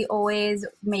May, we always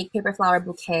make paper flower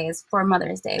bouquets for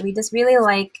Mother's Day. We just really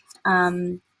like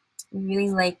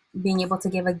being able to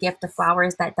give a gift of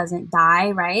flowers that doesn't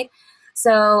die, right?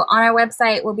 So on our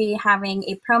website, we'll be having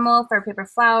a promo for paper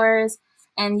flowers,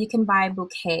 and you can buy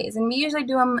bouquets. And we usually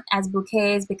do them as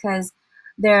bouquets because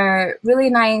they're really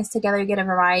nice together. You get a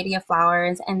variety of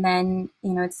flowers, and then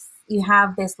you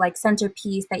have this like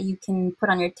centerpiece that you can put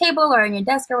on your table or on your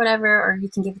desk or whatever, or you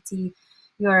can give it to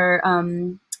your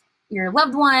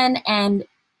loved one, and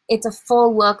it's a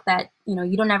full look that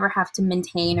you don't ever have to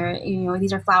maintain, or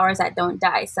these are flowers that don't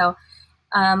die. So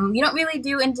you don't really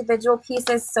do individual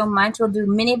pieces so much. We'll do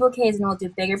mini bouquets and we'll do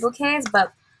bigger bouquets,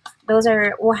 but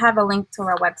we'll have a link to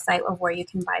our website of where you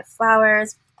can buy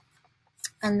flowers.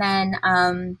 And then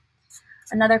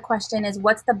another question is,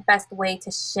 what's the best way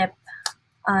to ship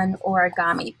an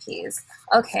origami piece?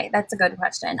 Okay, that's a good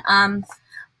question.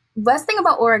 Best thing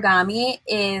about origami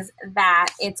is that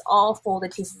it's all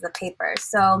folded pieces of paper.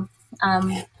 So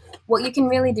what you can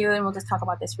really do, and we'll just talk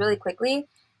about this really quickly,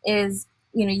 is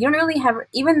you don't really have,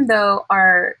 even though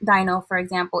our dino, for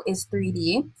example, is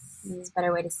 3D, this is a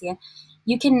better way to see it,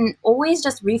 you can always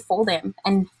just refold him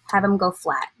and have him go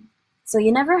flat. So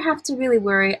you never have to really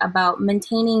worry about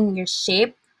maintaining your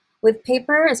shape with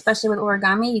paper, especially with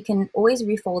origami. You can always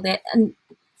refold it, and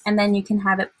then you can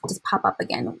have it just pop up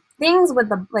again. Things with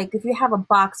the, like if you have a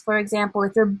box, for example,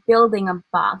 if you're building a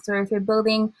box, or if you're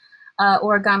building an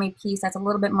origami piece that's a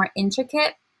little bit more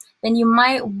intricate, then you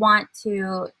might want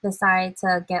to decide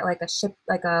to get like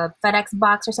a FedEx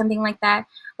box or something like that.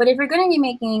 But if you're going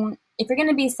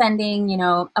to be sending,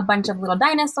 a bunch of little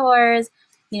dinosaurs,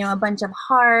 a bunch of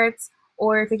hearts,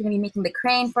 or if you're going to be making the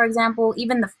crane, for example,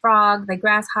 even the frog, the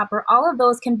grasshopper, all of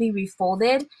those can be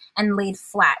refolded and laid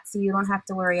flat. So you don't have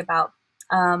to worry about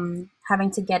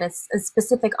having to get a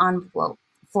specific envelope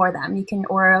for them. You can,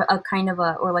 or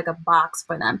like a box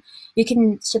for them. You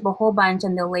can ship a whole bunch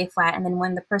and they'll lay flat. And then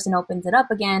when the person opens it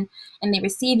up again and they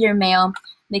receive your mail,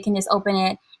 they can just open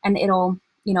it and it'll,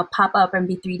 pop up and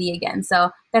be 3D again.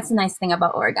 So that's the nice thing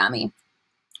about origami.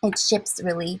 It ships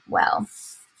really well.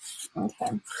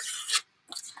 Okay.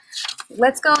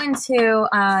 Let's go into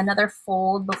another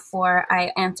fold before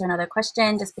I answer another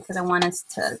question, just because I want us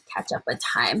to catch up with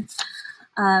time.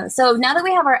 So now that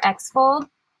we have our X fold,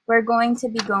 we're going to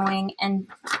be going and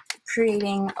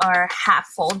creating our half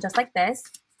fold just like this.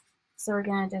 So we're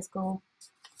going to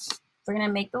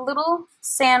make the little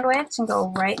sandwich and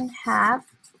go right in half.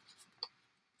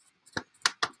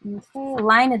 Okay,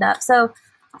 line it up. So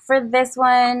for this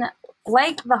one,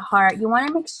 like the heart, you want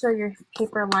to make sure your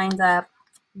paper lines up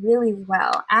really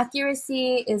well.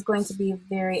 Accuracy is going to be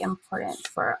very important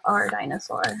for our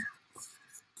dinosaur.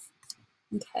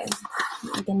 Okay,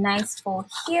 make a nice fold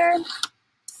here.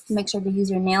 Make sure to use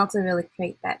your nail to really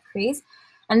create that crease.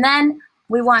 And then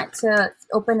we want to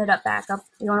open it up back up.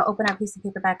 You want to open our piece of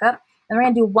paper back up. And we're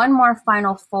going to do one more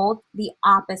final fold, the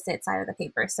opposite side of the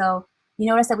paper. So you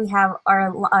notice that we have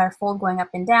our fold going up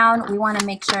and down. We want to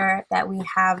make sure that we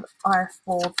have our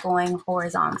fold going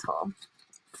horizontal.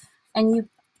 And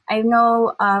I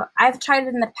know I've tried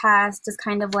it in the past, just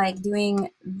kind of like doing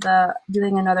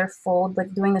another fold,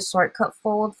 like doing the shortcut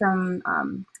fold from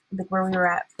like where we were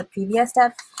at the previous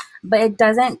step, but it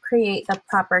doesn't create the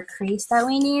proper crease that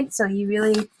we need. So you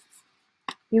really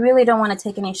don't want to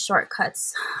take any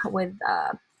shortcuts with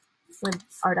our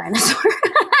dinosaur.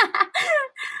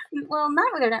 Well,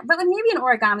 not with our, but maybe in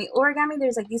origami. Origami,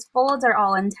 there's like these folds are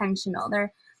all intentional.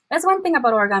 That's one thing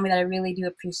about origami that I really do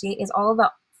appreciate, is all of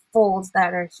the folds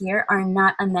that are here are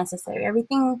not unnecessary. Every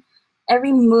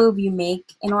move you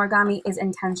make in origami is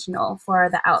intentional for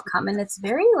the outcome, and it's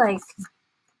very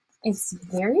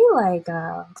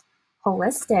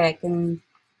holistic and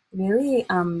really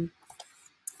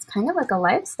it's kind of like a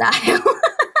lifestyle.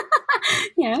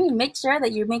 You make sure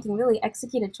that you're making really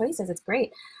executed choices. It's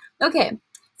great. Okay,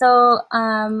 so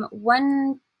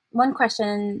one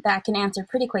question that I can answer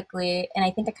pretty quickly, and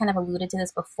I think I kind of alluded to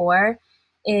this before,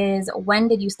 is when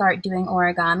did you start doing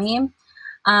origami?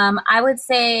 I would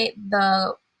say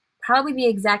probably the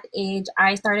exact age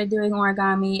I started doing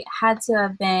origami had to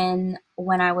have been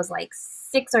when I was like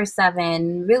 6 or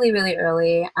 7, really, really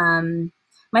early.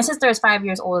 My sister is 5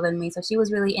 years older than me, so she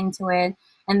was really into it.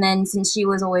 And then since she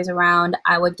was always around,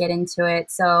 I would get into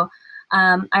it. So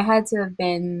I had to have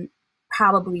been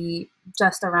probably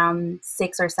just around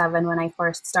 6 or 7 when I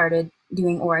first started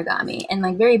doing origami, and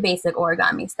like very basic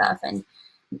origami stuff and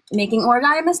making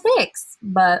origami mistakes.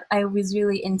 But I was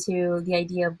really into the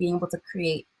idea of being able to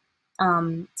create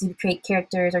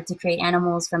characters or to create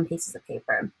animals from pieces of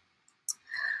paper.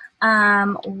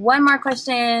 One more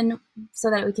question so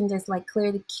that we can just like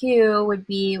clear the queue would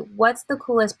be, what's the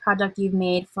coolest project you've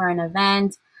made for an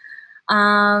event?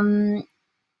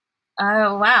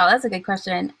 Oh, wow, that's a good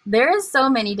question. There is so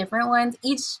many different ones.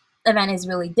 Each event is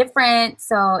really different,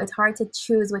 so it's hard to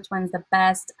choose which one's the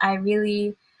best.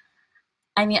 We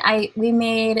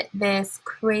made this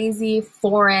crazy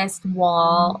forest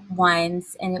wall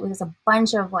once, and it was a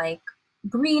bunch of like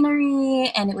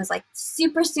greenery, and it was like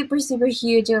super, super, super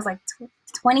huge. It was like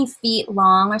 20 feet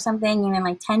long or something, and then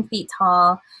like 10 feet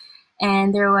tall.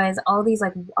 And there was all these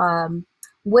like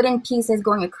wooden pieces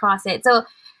going across it. So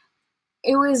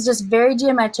it was just very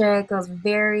geometric. It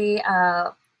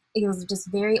was just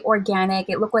very organic.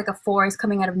 It looked like a forest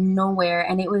coming out of nowhere,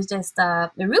 and it was just a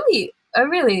really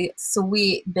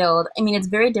sweet build. I mean, it's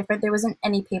very different. There wasn't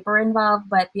any paper involved,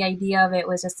 but the idea of it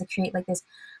was just to create like this,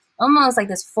 almost like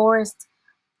this forest,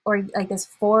 or like this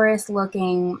forest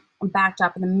looking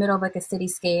backdrop in the middle of like a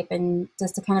cityscape, and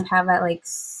just to kind of have that like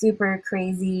super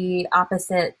crazy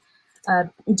opposite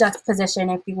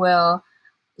juxtaposition, if you will,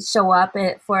 show up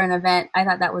for an event, I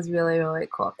thought that was really, really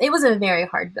cool. It was a very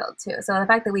hard build too. So the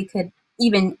fact that we could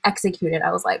even execute it,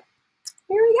 I was like,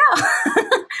 here we go.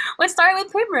 Let's start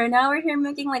with paper. And now we're here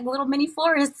making like little mini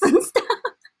forests and stuff.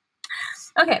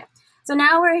 Okay, so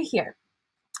now we're here.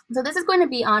 So this is going to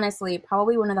be honestly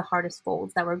probably one of the hardest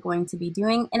folds that we're going to be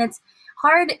doing. And it's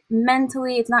hard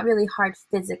mentally, it's not really hard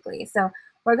physically. So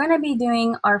we're going to be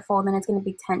doing our fold and it's going to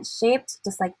be tent shaped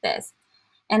just like this.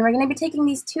 And we're going to be taking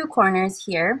these two corners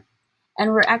here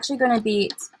and we're actually going to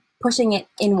be pushing it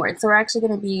inward. So we're actually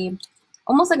going to be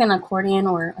almost like an accordion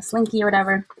or a slinky or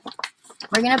whatever.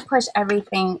 We're going to push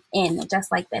everything in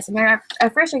just like this. And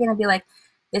at first you're going to be like,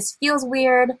 this feels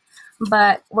weird.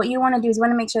 But what you want to do is you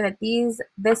want to make sure that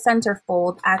this center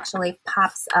fold actually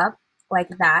pops up like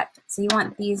that. So you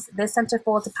want this center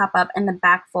fold to pop up and the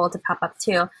back fold to pop up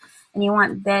too. And you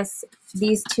want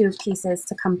these two pieces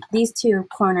to come, these two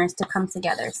corners to come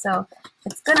together. So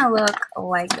it's going to look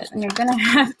like this. And you're going to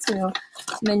have to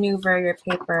maneuver your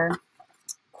paper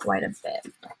quite a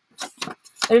bit.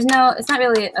 It's not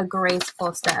really a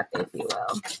graceful step, if you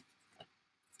will.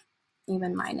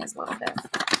 Even mine is a little bit.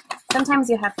 Sometimes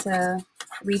you have to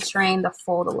retrain the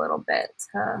fold a little bit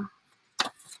to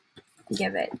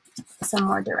give it some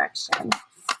more direction.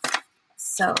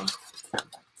 So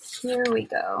here we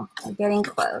go. We're getting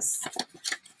close.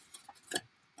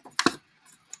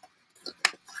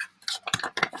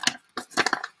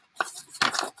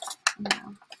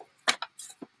 Now.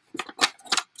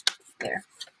 There.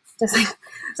 Just like,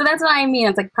 so that's what I mean.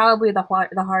 It's like probably the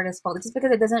hardest fold. It's just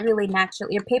because it doesn't really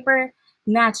naturally, your paper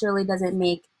naturally doesn't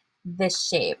make this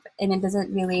shape and it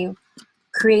doesn't really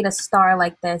create a star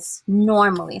like this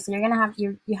normally. So you're gonna have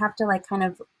you have to like kind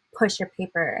of push your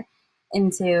paper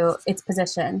into its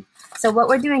position. So what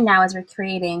we're doing now is we're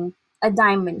creating a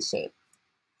diamond shape.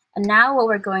 And now what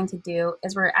we're going to do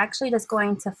is we're actually just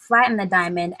going to flatten the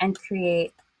diamond and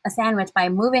create a sandwich by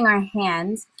moving our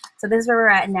hands. So this is where we're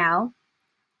at now.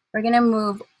 We're gonna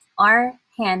move our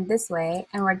hand this way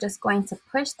and we're just going to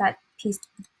push that piece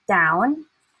down.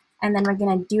 And then we're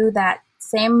going to do that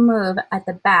same move at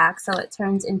the back so it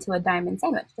turns into a diamond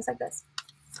sandwich, just like this.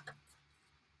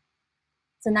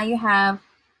 So now you have,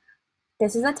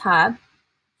 this is the top,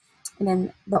 and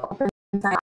then the open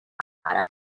side,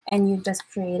 and you've just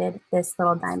created this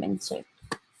little diamond shape.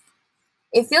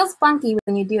 It feels funky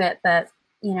when you do it, but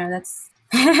you know, that's,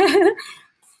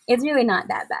 it's really not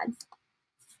that bad.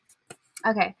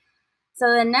 Okay,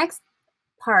 so the next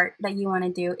part that you want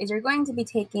to do is you're going to be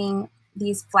taking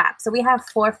these flaps. So we have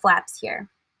 4 flaps here.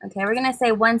 Okay, we're gonna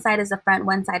say one side is the front,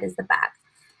 one side is the back.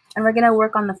 And we're gonna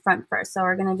work on the front first. So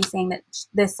we're gonna be saying that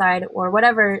this side or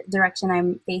whatever direction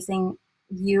I'm facing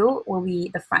you will be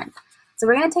the front. So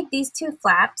we're gonna take these 2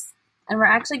 flaps and we're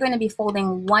actually going to be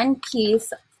folding one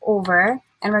piece over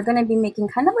and we're gonna be making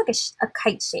kind of like a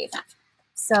kite shape.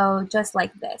 So just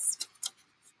like this.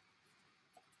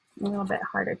 A little bit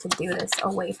harder to do this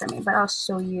away from me, but I'll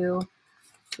show you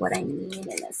what I need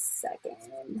in a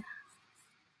second.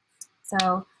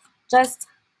 So just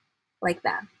like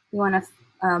that. You want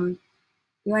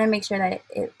to make sure that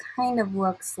it kind of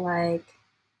looks like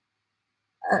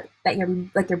that you're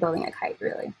building a kite,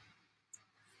 really.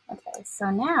 Okay, so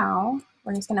now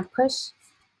we're just going to push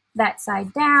that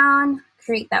side down,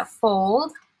 create that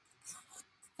fold,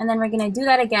 and then we're going to do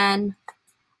that again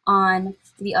on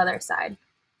the other side.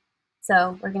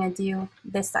 So we're going to do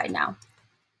this side now.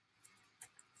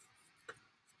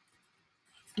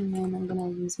 And then I'm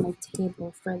going to use my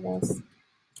table for this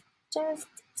just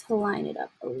to line it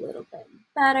up a little bit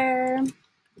better.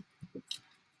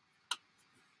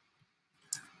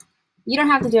 You don't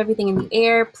have to do everything in the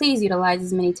air. Please utilize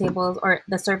as many tables or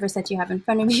the surface that you have in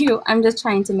front of you. I'm just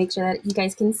trying to make sure that you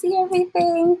guys can see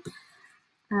everything.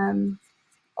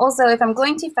 Also, if I'm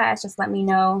going too fast, just let me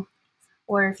know.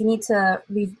 Or if you need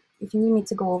me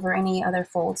to go over any other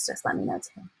folds, just let me know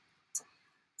too.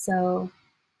 So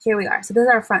here we are. So this is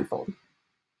our front fold.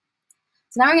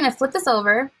 So now we're going to flip this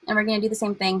over and we're going to do the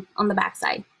same thing on the back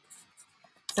side.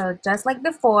 So just like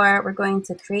before, we're going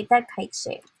to create that kite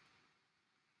shape.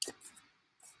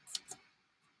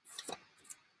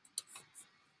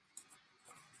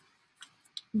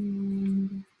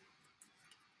 And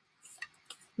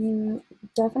you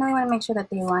definitely want to make sure that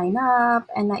they line up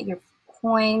and that your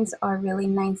points are really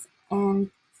nice and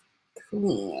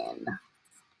clean.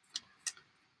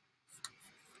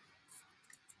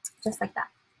 Just like that.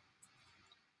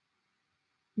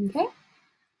 Okay.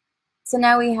 So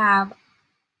now we have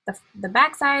the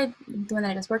back side, the one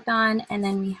that I just worked on, and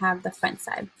then we have the front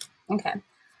side. Okay.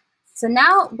 So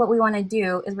now what we want to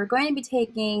do is we're going to be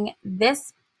taking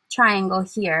this triangle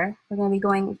here, we're going to be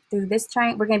going through this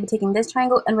triangle. We're going to be taking this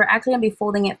triangle and we're actually going to be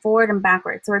folding it forward and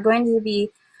backwards. So we're going to be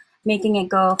making it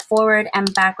go forward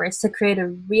and backwards to create a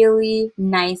really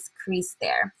nice crease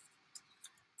there.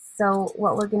 So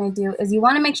what we're going to do is you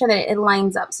want to make sure that it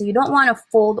lines up. So you don't want to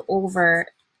fold over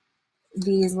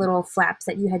these little flaps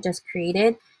that you had just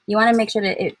created. You want to make sure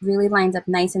that it really lines up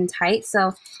nice and tight.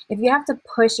 So if you have to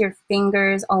push your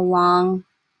fingers along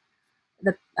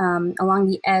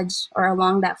the edge or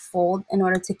along that fold in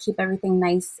order to keep everything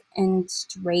nice and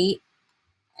straight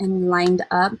and lined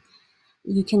up,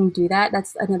 you can do that.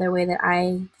 That's another way that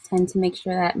I tend to make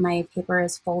sure that my paper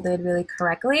is folded really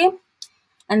correctly.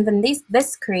 And then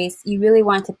this crease, you really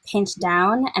want to pinch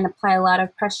down and apply a lot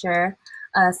of pressure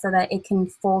so that it can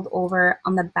fold over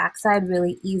on the back side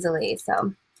really easily.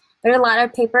 So there's a lot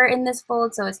of paper in this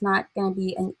fold, so it's not going to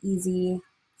be an easy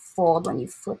fold when you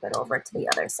flip it over to the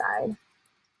other side.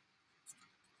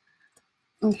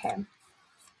 Okay,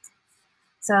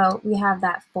 so we have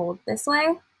that fold this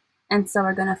way, and so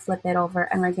we're going to flip it over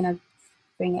and we're going to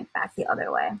bring it back the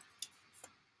other way.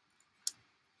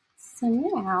 So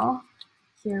now,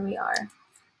 here we are.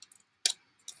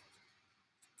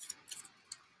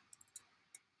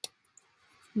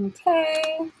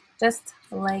 Okay, just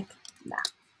like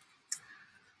that.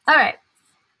 All right,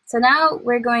 so now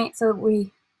so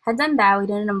we had done that, we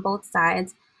did it on both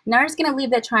sides. Now we're just gonna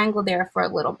leave that triangle there for a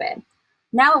little bit.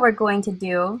 Now what we're going to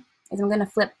do is I'm gonna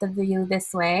flip the view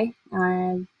this way,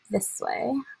 or this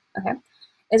way, okay,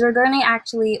 is we're gonna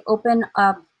actually open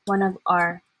up one of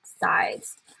our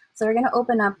sides. So we're gonna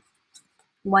open up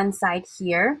one side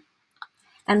here,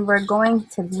 and we're going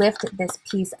to lift this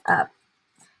piece up.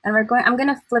 And I'm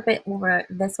gonna flip it over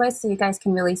this way so you guys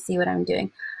can really see what I'm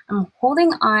doing. I'm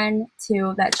holding on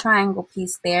to that triangle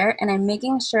piece there, and I'm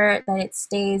making sure that it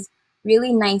stays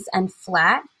really nice and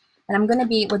flat. And I'm gonna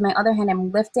be, with my other hand,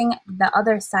 I'm lifting the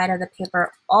other side of the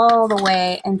paper all the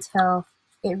way until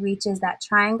it reaches that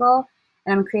triangle,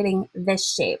 and I'm creating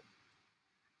this shape.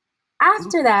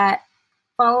 After that,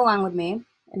 follow along with me,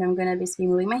 and I'm gonna be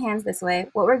moving my hands this way.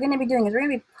 What we're gonna be doing is we're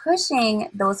gonna be pushing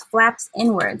those flaps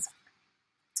inwards.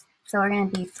 So we're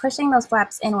going to be pushing those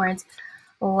flaps inwards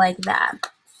like that.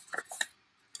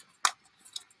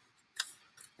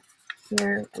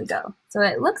 Here we go. So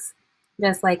it looks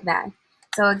just like that.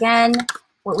 So again,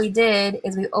 what we did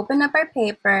is we opened up our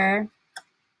paper,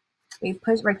 we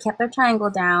kept our triangle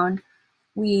down,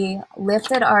 we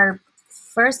lifted our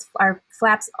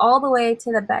flaps all the way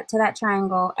to that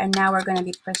triangle, and now we're going to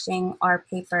be pushing our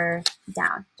paper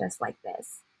down just like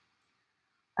this.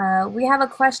 We have a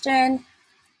question.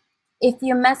 If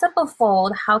you mess up a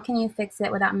fold, how can you fix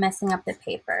it without messing up the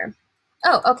paper?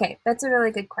 Oh, okay, that's a really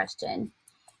good question.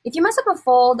 If you mess up a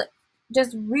fold,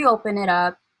 just reopen it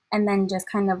up and then just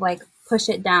kind of like push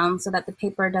it down so that the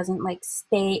paper doesn't like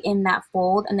stay in that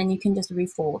fold, and then you can just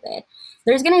refold it.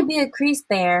 There's gonna be a crease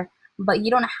there, but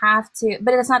you don't have to,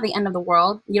 but it's not the end of the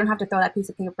world. You don't have to throw that piece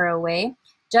of paper away.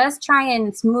 Just try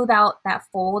and smooth out that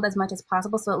fold as much as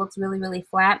possible so it looks really, really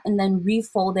flat, and then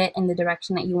refold it in the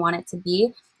direction that you want it to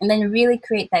be, and then really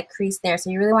create that crease there. So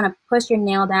you really want to push your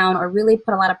nail down or really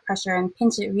put a lot of pressure and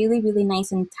pinch it really, really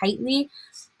nice and tightly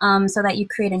so that you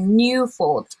create a new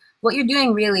fold. What you're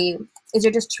doing really is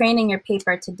you're just training your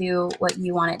paper to do what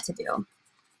you want it to do.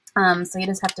 So you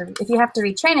just have to, if you have to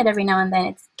retrain it every now and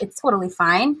then, it's totally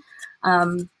fine.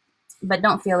 But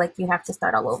don't feel like you have to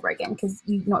start all over again, because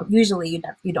usually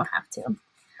you don't have to.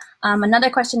 Another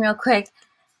question real quick,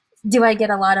 do I get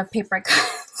a lot of paper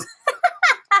cuts?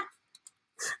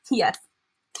 Yes,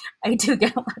 I do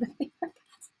get a lot of paper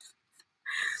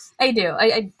cuts. I do.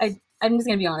 I'm just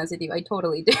going to be honest with you. I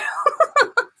totally do.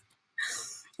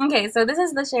 Okay, so this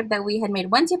is the shape that we had made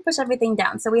once you push everything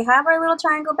down. So we have our little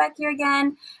triangle back here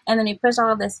again, and then we push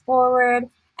all of this forward,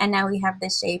 and now we have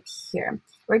this shape here.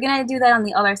 We're gonna do that on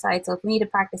the other side, so if we need to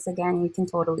practice again, we can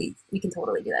totally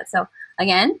do that. So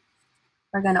again,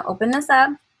 we're gonna open this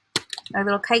up, our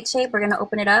little kite shape, we're gonna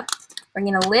open it up. We're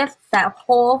gonna lift that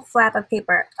whole flap of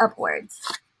paper upwards.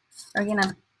 We're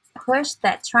gonna push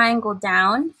that triangle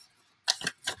down,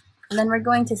 and then we're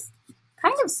going to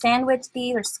kind of sandwich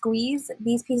these or squeeze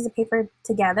these pieces of paper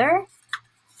together,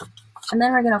 and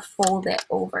then we're gonna fold it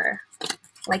over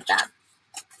like that.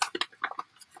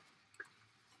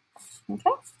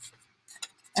 Okay,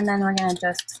 and then we're gonna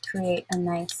just create a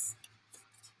nice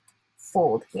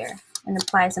fold here and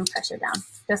apply some pressure down,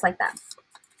 just like that.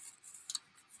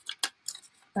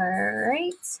 All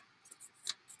right.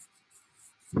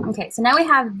 Okay, so now we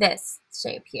have this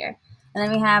shape here, and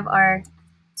then we have our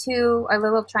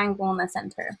little triangle in the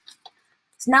center.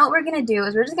 So now what we're gonna do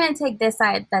is we're just gonna take this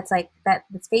side that's like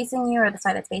that's facing you, or the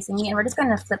side that's facing me, and we're just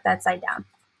gonna flip that side down,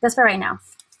 just for right now.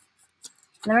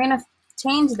 And then we're gonna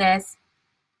change this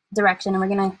direction, and we're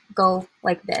gonna go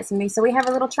like this. And so we have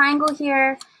a little triangle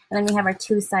here, and then we have our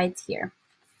two sides here.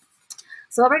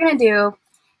 So what we're gonna do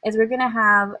is we're gonna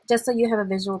have, just so you have a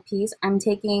visual piece,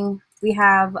 we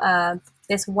have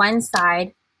this one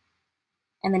side,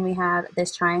 and then we have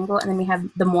this triangle, and then we have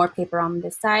the more paper on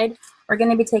this side. We're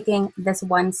gonna be taking this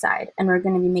one side, and we're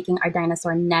gonna be making our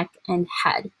dinosaur neck and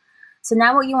head. So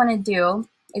now what you wanna do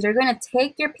is you're gonna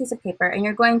take your piece of paper and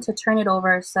you're going to turn it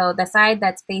over. So the side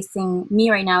that's facing me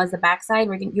right now is the back side.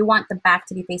 You want the back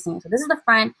to be facing you. So this is the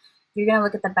front, you're gonna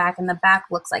look at the back, and the back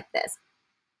looks like this,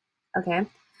 okay?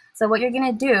 So what you're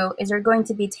gonna do is you're going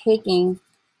to be taking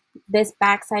this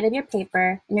back side of your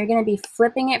paper, and you're gonna be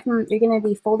flipping it you're gonna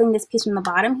be folding this piece from the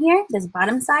bottom here, this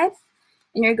bottom side,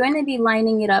 and you're going to be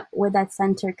lining it up with that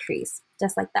center crease,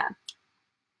 just like that,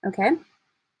 okay?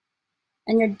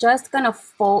 And you're just gonna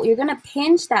fold, you're gonna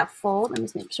pinch that fold. Let me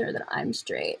just make sure that I'm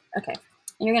straight, okay?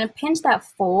 And you're gonna pinch that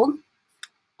fold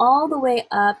all the way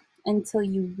up until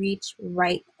you reach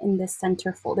right in this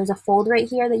center fold. There's a fold right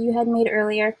here that you had made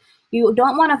earlier. You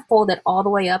don't wanna fold it all the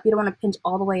way up. You don't wanna pinch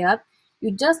all the way up.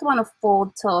 You just wanna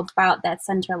fold till about that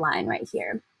center line right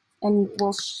here. And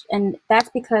that's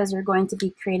because you're going to be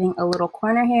creating a little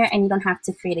corner here, and you don't have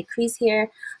to create a crease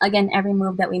here. Again, every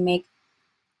move that we make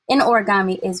in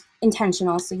origami is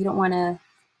intentional, so you don't wanna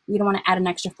add an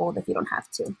extra fold if you don't have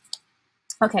to.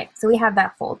 Okay, so we have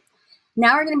that fold.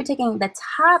 Now we're gonna be taking the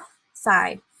top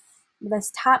side,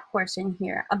 this top portion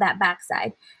here of that back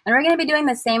side, and we're gonna be doing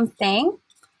the same thing.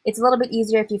 It's a little bit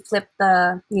easier if you flip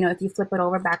if you flip it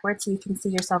over backwards, so you can see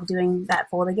yourself doing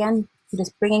that fold again. You're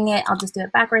just bringing it, I'll just do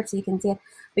it backwards so you can see it,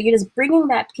 but you're just bringing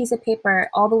that piece of paper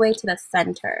all the way to the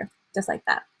center, just like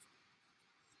that.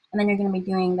 And then you're gonna be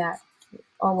doing that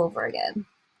all over again.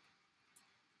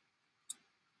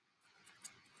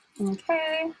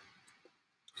 Okay.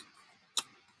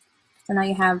 So now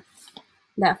you have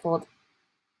that fold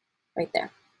right there.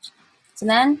 So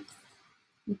then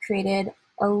you created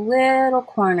a little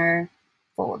corner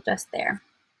fold just there.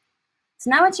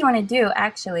 So now what you want to do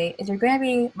actually is we're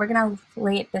going to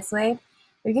lay it this way.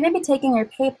 You're going to be taking your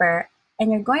paper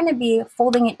and you're going to be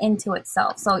folding it into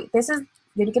itself. So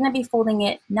you're going to be folding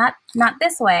it not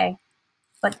this way,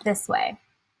 but this way.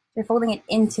 You're folding it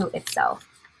into itself.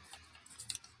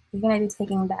 You're going to be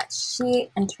taking that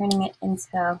sheet and turning it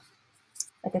into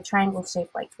like a triangle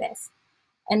shape like this.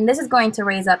 And this is going to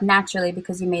raise up naturally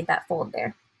because you made that fold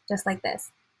there, just like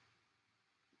this.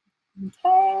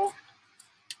 Okay.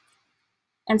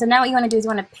 And so now what you want to do is you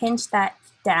want to pinch that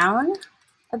down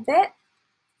a bit.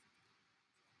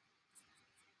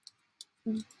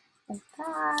 Like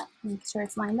that. Make sure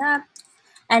it's lined up.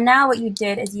 And now what you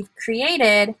did is you've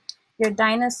created your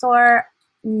dinosaur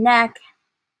neck,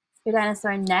 and your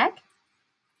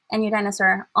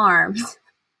dinosaur arms.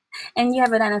 And you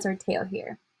have a dinosaur tail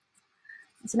here.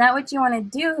 So now what you want to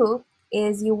do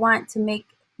is you want to make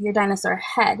your dinosaur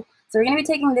head. So we're going to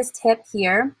be taking this tip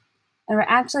here, and we're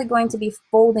actually going to be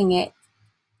folding it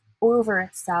over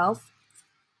itself.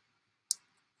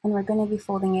 And we're going to be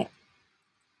folding it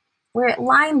where it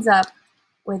lines up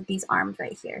with these arms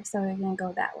right here. So we're going to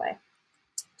go that way,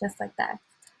 just like that.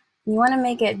 You want to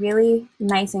make it really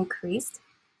nice and creased.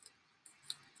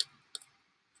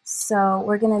 So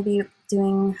we're going to be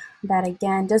doing that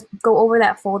again. Just go over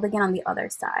that fold again on the other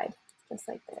side, just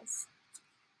like this.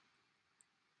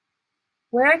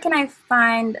 Where can I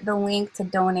find the link to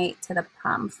donate to the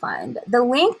prom fund? The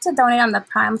link to donate on the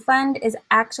prom fund is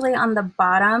actually on the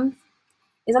bottom,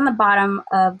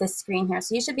 of this screen here.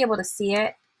 So you should be able to see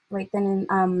it right then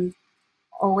and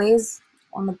always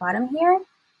on the bottom here.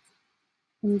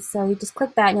 And so you just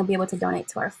click that and you'll be able to donate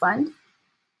to our fund.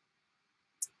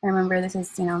 And remember, this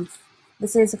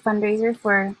is a fundraiser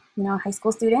for high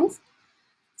school students.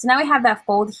 So now we have that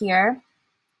fold here.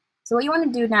 So what you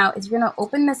want to do now is you're going to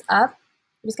open this up.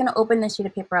 You're just going to open this sheet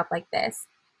of paper up like this.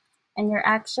 And you're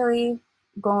actually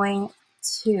going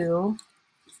to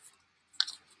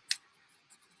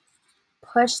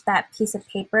push that piece of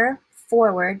paper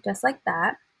forward just like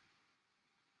that.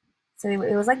 So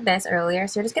it was like this earlier.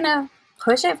 So you're just going to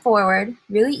push it forward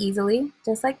really easily,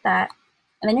 just like that.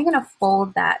 And then you're going to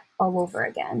fold that all over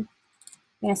again.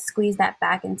 You're going to squeeze that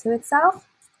back into itself.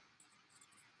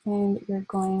 And you're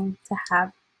going to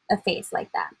have a face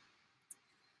like that.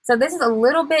 So this is a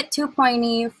little bit too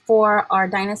pointy for our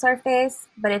dinosaur face,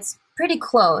 but it's pretty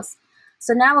close.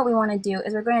 So now what we want to do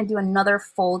is we're going to do another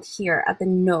fold here at the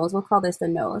nose. We'll call this the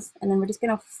nose. And then we're just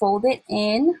going to fold it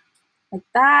in like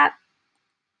that.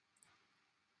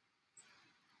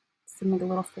 So make a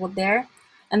little fold there.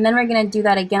 And then we're going to do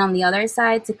that again on the other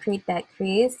side to create that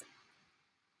crease.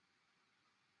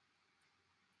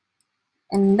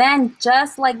 And then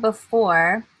just like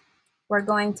before, we're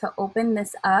going to open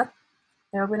this up.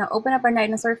 So we're going to open up our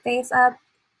dinosaur face up,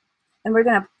 and we're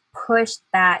going to push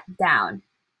that down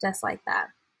just like that.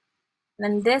 And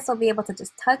then this will be able to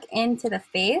just tuck into the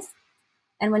face.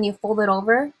 And when you fold it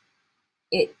over,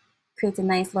 it creates a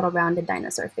nice little rounded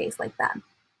dinosaur face like that.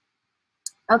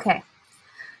 Okay,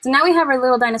 so now we have our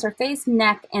little dinosaur face,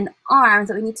 neck, and arms,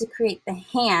 but we need to create the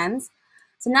hands.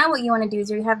 So now what you want to do is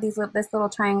you have this little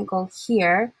triangle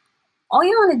here. All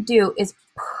you want to do is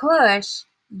push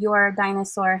your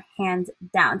dinosaur hands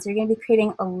down. So you're going to be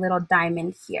creating a little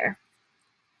diamond here.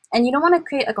 And you don't want to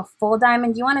create like a full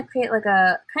diamond. You want to create like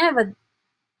a kind of a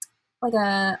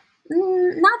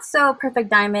not so perfect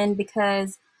diamond,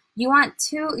 because you want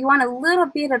a little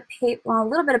bit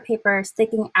of paper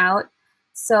sticking out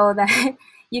so that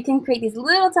you can create these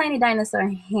little tiny dinosaur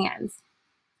hands.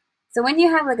 So when you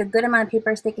have like a good amount of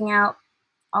paper sticking out,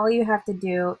 all you have to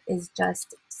do is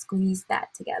just squeeze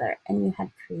that together, and you have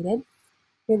created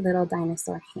your little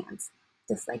dinosaur hands,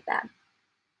 just like that.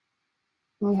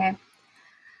 Okay.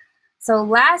 So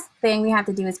last thing we have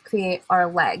to do is create our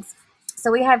legs.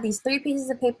 So we have these 3 pieces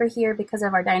of paper here because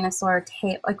of our dinosaur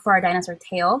tail, like for our dinosaur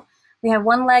tail. We have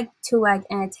 1 leg, 2 legs,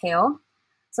 and a tail.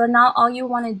 So now all you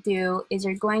want to do is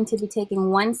you're going to be taking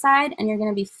one side and you're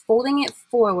going to be folding it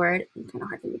forward. It's kind of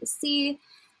hard for me to see.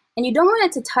 And you don't want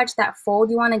it to touch that fold.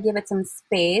 You want to give it some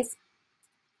space.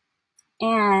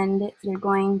 And you're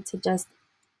going to just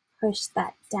push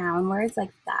that downwards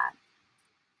like that.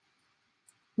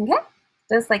 Okay?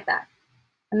 Just like that.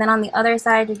 And then on the other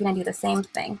side, you're going to do the same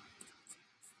thing.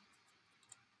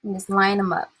 And just line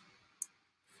them up.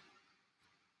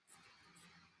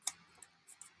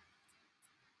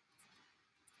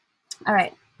 All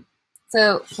right.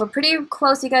 So we're pretty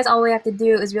close, you guys. All we have to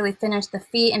do is really finish the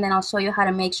feet, and then I'll show you how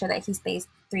to make sure that he stays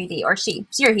 3D, or she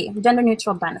or he, gender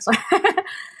neutral dinosaur.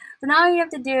 So now all you have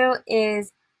to do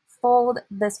is fold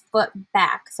this foot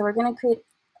back. So we're going to create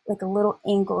like a little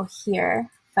angle here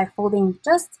by folding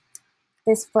just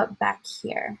this foot back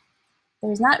here.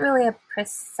 There's not really a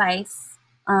precise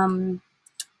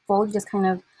fold, just kind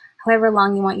of however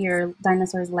long you want your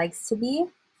dinosaur's legs to be.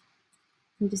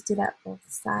 You just do that both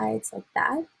sides like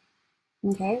that.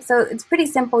 Okay, so it's pretty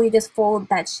simple. You just fold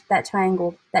that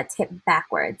triangle, that tip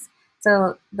backwards.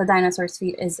 So the dinosaur's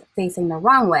feet is facing the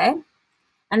wrong way.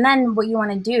 And then what you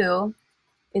want to do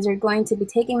is you're going to be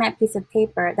taking that piece of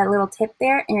paper, that little tip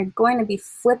there, and you're going to be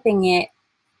flipping it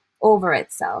over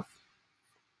itself.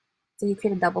 So you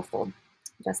create a double fold,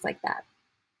 just like that.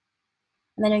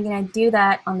 And then you're going to do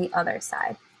that on the other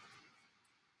side.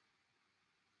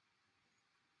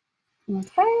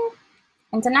 Okay,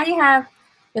 and so now you have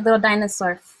your little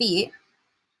dinosaur feet.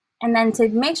 And then to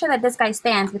make sure that this guy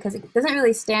stands, because it doesn't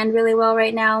really stand really well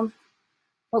right now,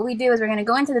 what we do is we're going to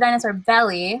go into the dinosaur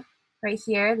belly, right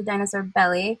here, the dinosaur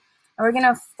belly, and we're going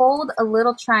to fold a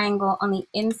little triangle on the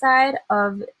inside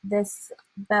of this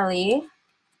belly.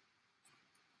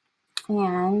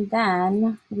 And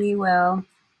then we will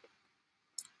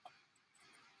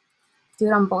do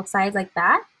it on both sides like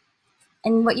that.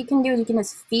 And what you can do is you can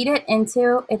just feed it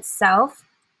into itself.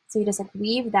 So you just like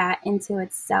weave that into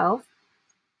itself.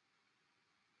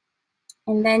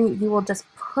 And then you will just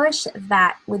push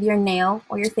that with your nail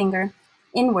or your finger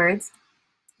inwards.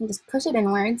 You just push it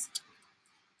inwards,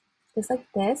 just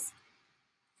like this.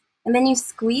 And then you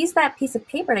squeeze that piece of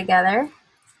paper together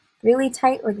really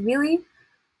tight, like really,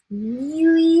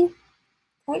 really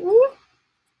tightly.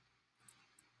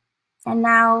 And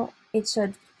now it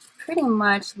should pretty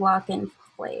much lock in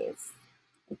place.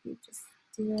 If you just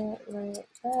do it where it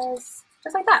does,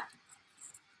 just like that.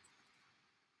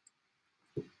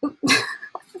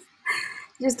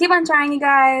 Just keep on trying, you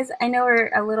guys. I know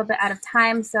we're a little bit out of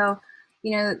time, so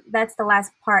that's the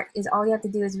last part. Is all you have to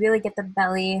do is really get the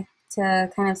belly to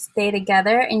kind of stay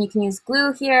together, and you can use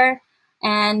glue here,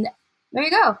 and there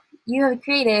you go. You have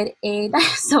created a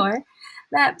dinosaur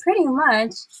that pretty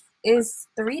much is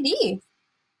 3D.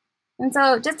 And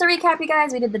so just to recap, you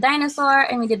guys, we did the dinosaur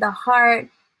and we did the heart.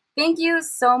 Thank you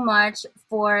so much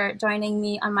for joining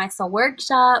me on my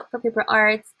Sworkshop for paper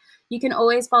arts. You can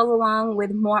always follow along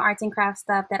with more arts and crafts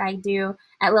stuff that I do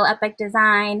at Little Epic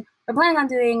Design. We're planning on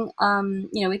doing,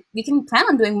 we can plan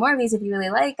on doing more of these if you really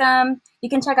like them. You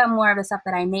can check out more of the stuff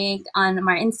that I make on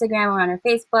my Instagram or on our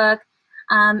Facebook.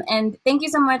 And thank you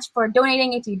so much for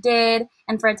donating if you did,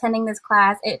 and for attending this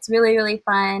class. It's really, really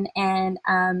fun. And,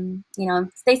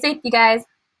 stay safe, you guys.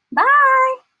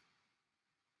 Bye.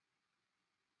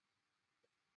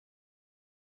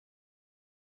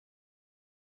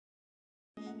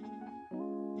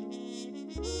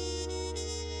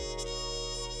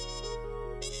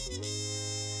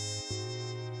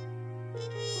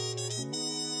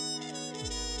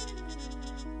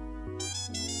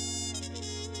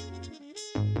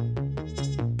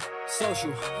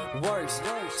 Social works,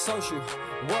 social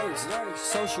works,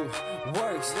 social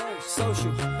works,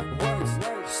 social works,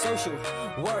 social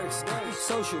works,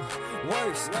 social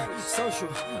works, social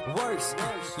works.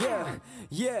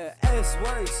 Yeah, S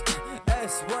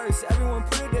works. Everyone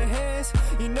put it in their hands.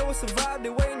 You know it's a vibe.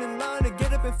 They're waiting in line to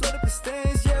get up and flood up the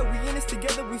stands. Yeah, we in this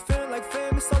together. We feeling like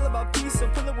fam. It's all about peace. So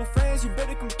pull up with friends. You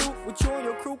better come through with you and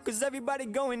your crew, cause everybody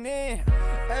going in.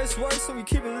 S works, so we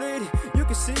keep it lit. You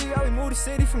can see how we move the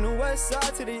city from the west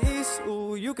side to the east.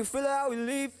 Ooh, you can feel how we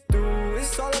leave through.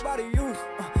 It's all about the youth.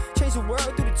 Change the world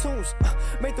through the tunes.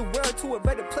 Make the world to a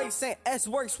better place. And S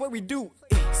works what we do.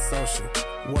 Social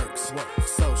works,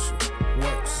 social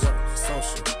works,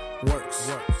 social works,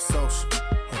 social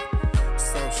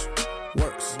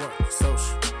works,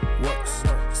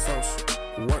 social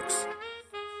works.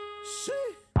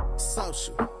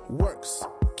 Social works.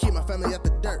 Keep my family out the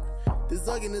dirt. This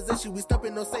organization, we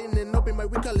stopping no Satan and open, but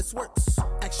we call it Sworks.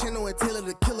 Action on Taylor,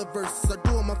 the killer verses. I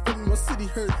do on my family, my city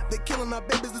hurt. They killing our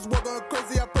babies, this war going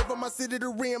crazy. I pray for my city to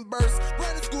reimburse.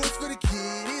 Private schools for the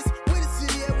kiddies. We the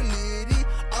city, yeah, we litty.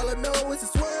 All I know is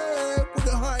it's work. Work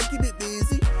hard, keep it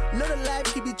busy. Know the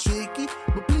life can be tricky,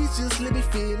 but please just let me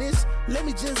finish. Let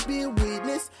me just be a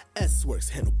witness. S works,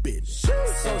 handle business.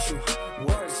 Social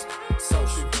works,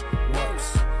 social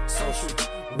works, social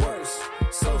works,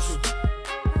 social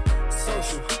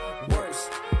works,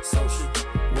 social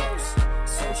works,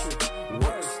 social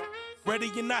works.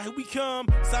 Ready or not, here we come.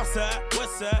 South side,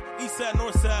 west side, east side,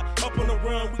 north side. Up on the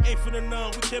run, we ain't for the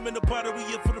none. We came in the party, we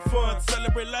here for the fun.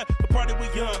 Celebrate life, the party we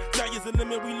young. Sky is the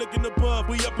limit, we looking above.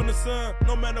 We up in the sun,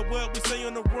 no matter what, we stay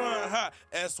on the run. Ha,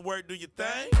 S work, do your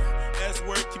thing. S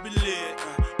work, keep it lit.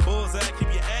 Bullseye,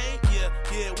 keep your aim.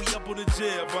 Yeah, we up on the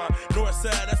jib. North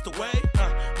side, that's the way.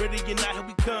 Ready or not, here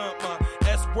we come.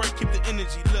 S work, keep the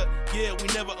energy. Look, yeah, we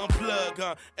never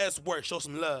unplug. S work, show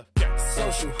some love.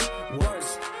 Social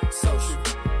works, social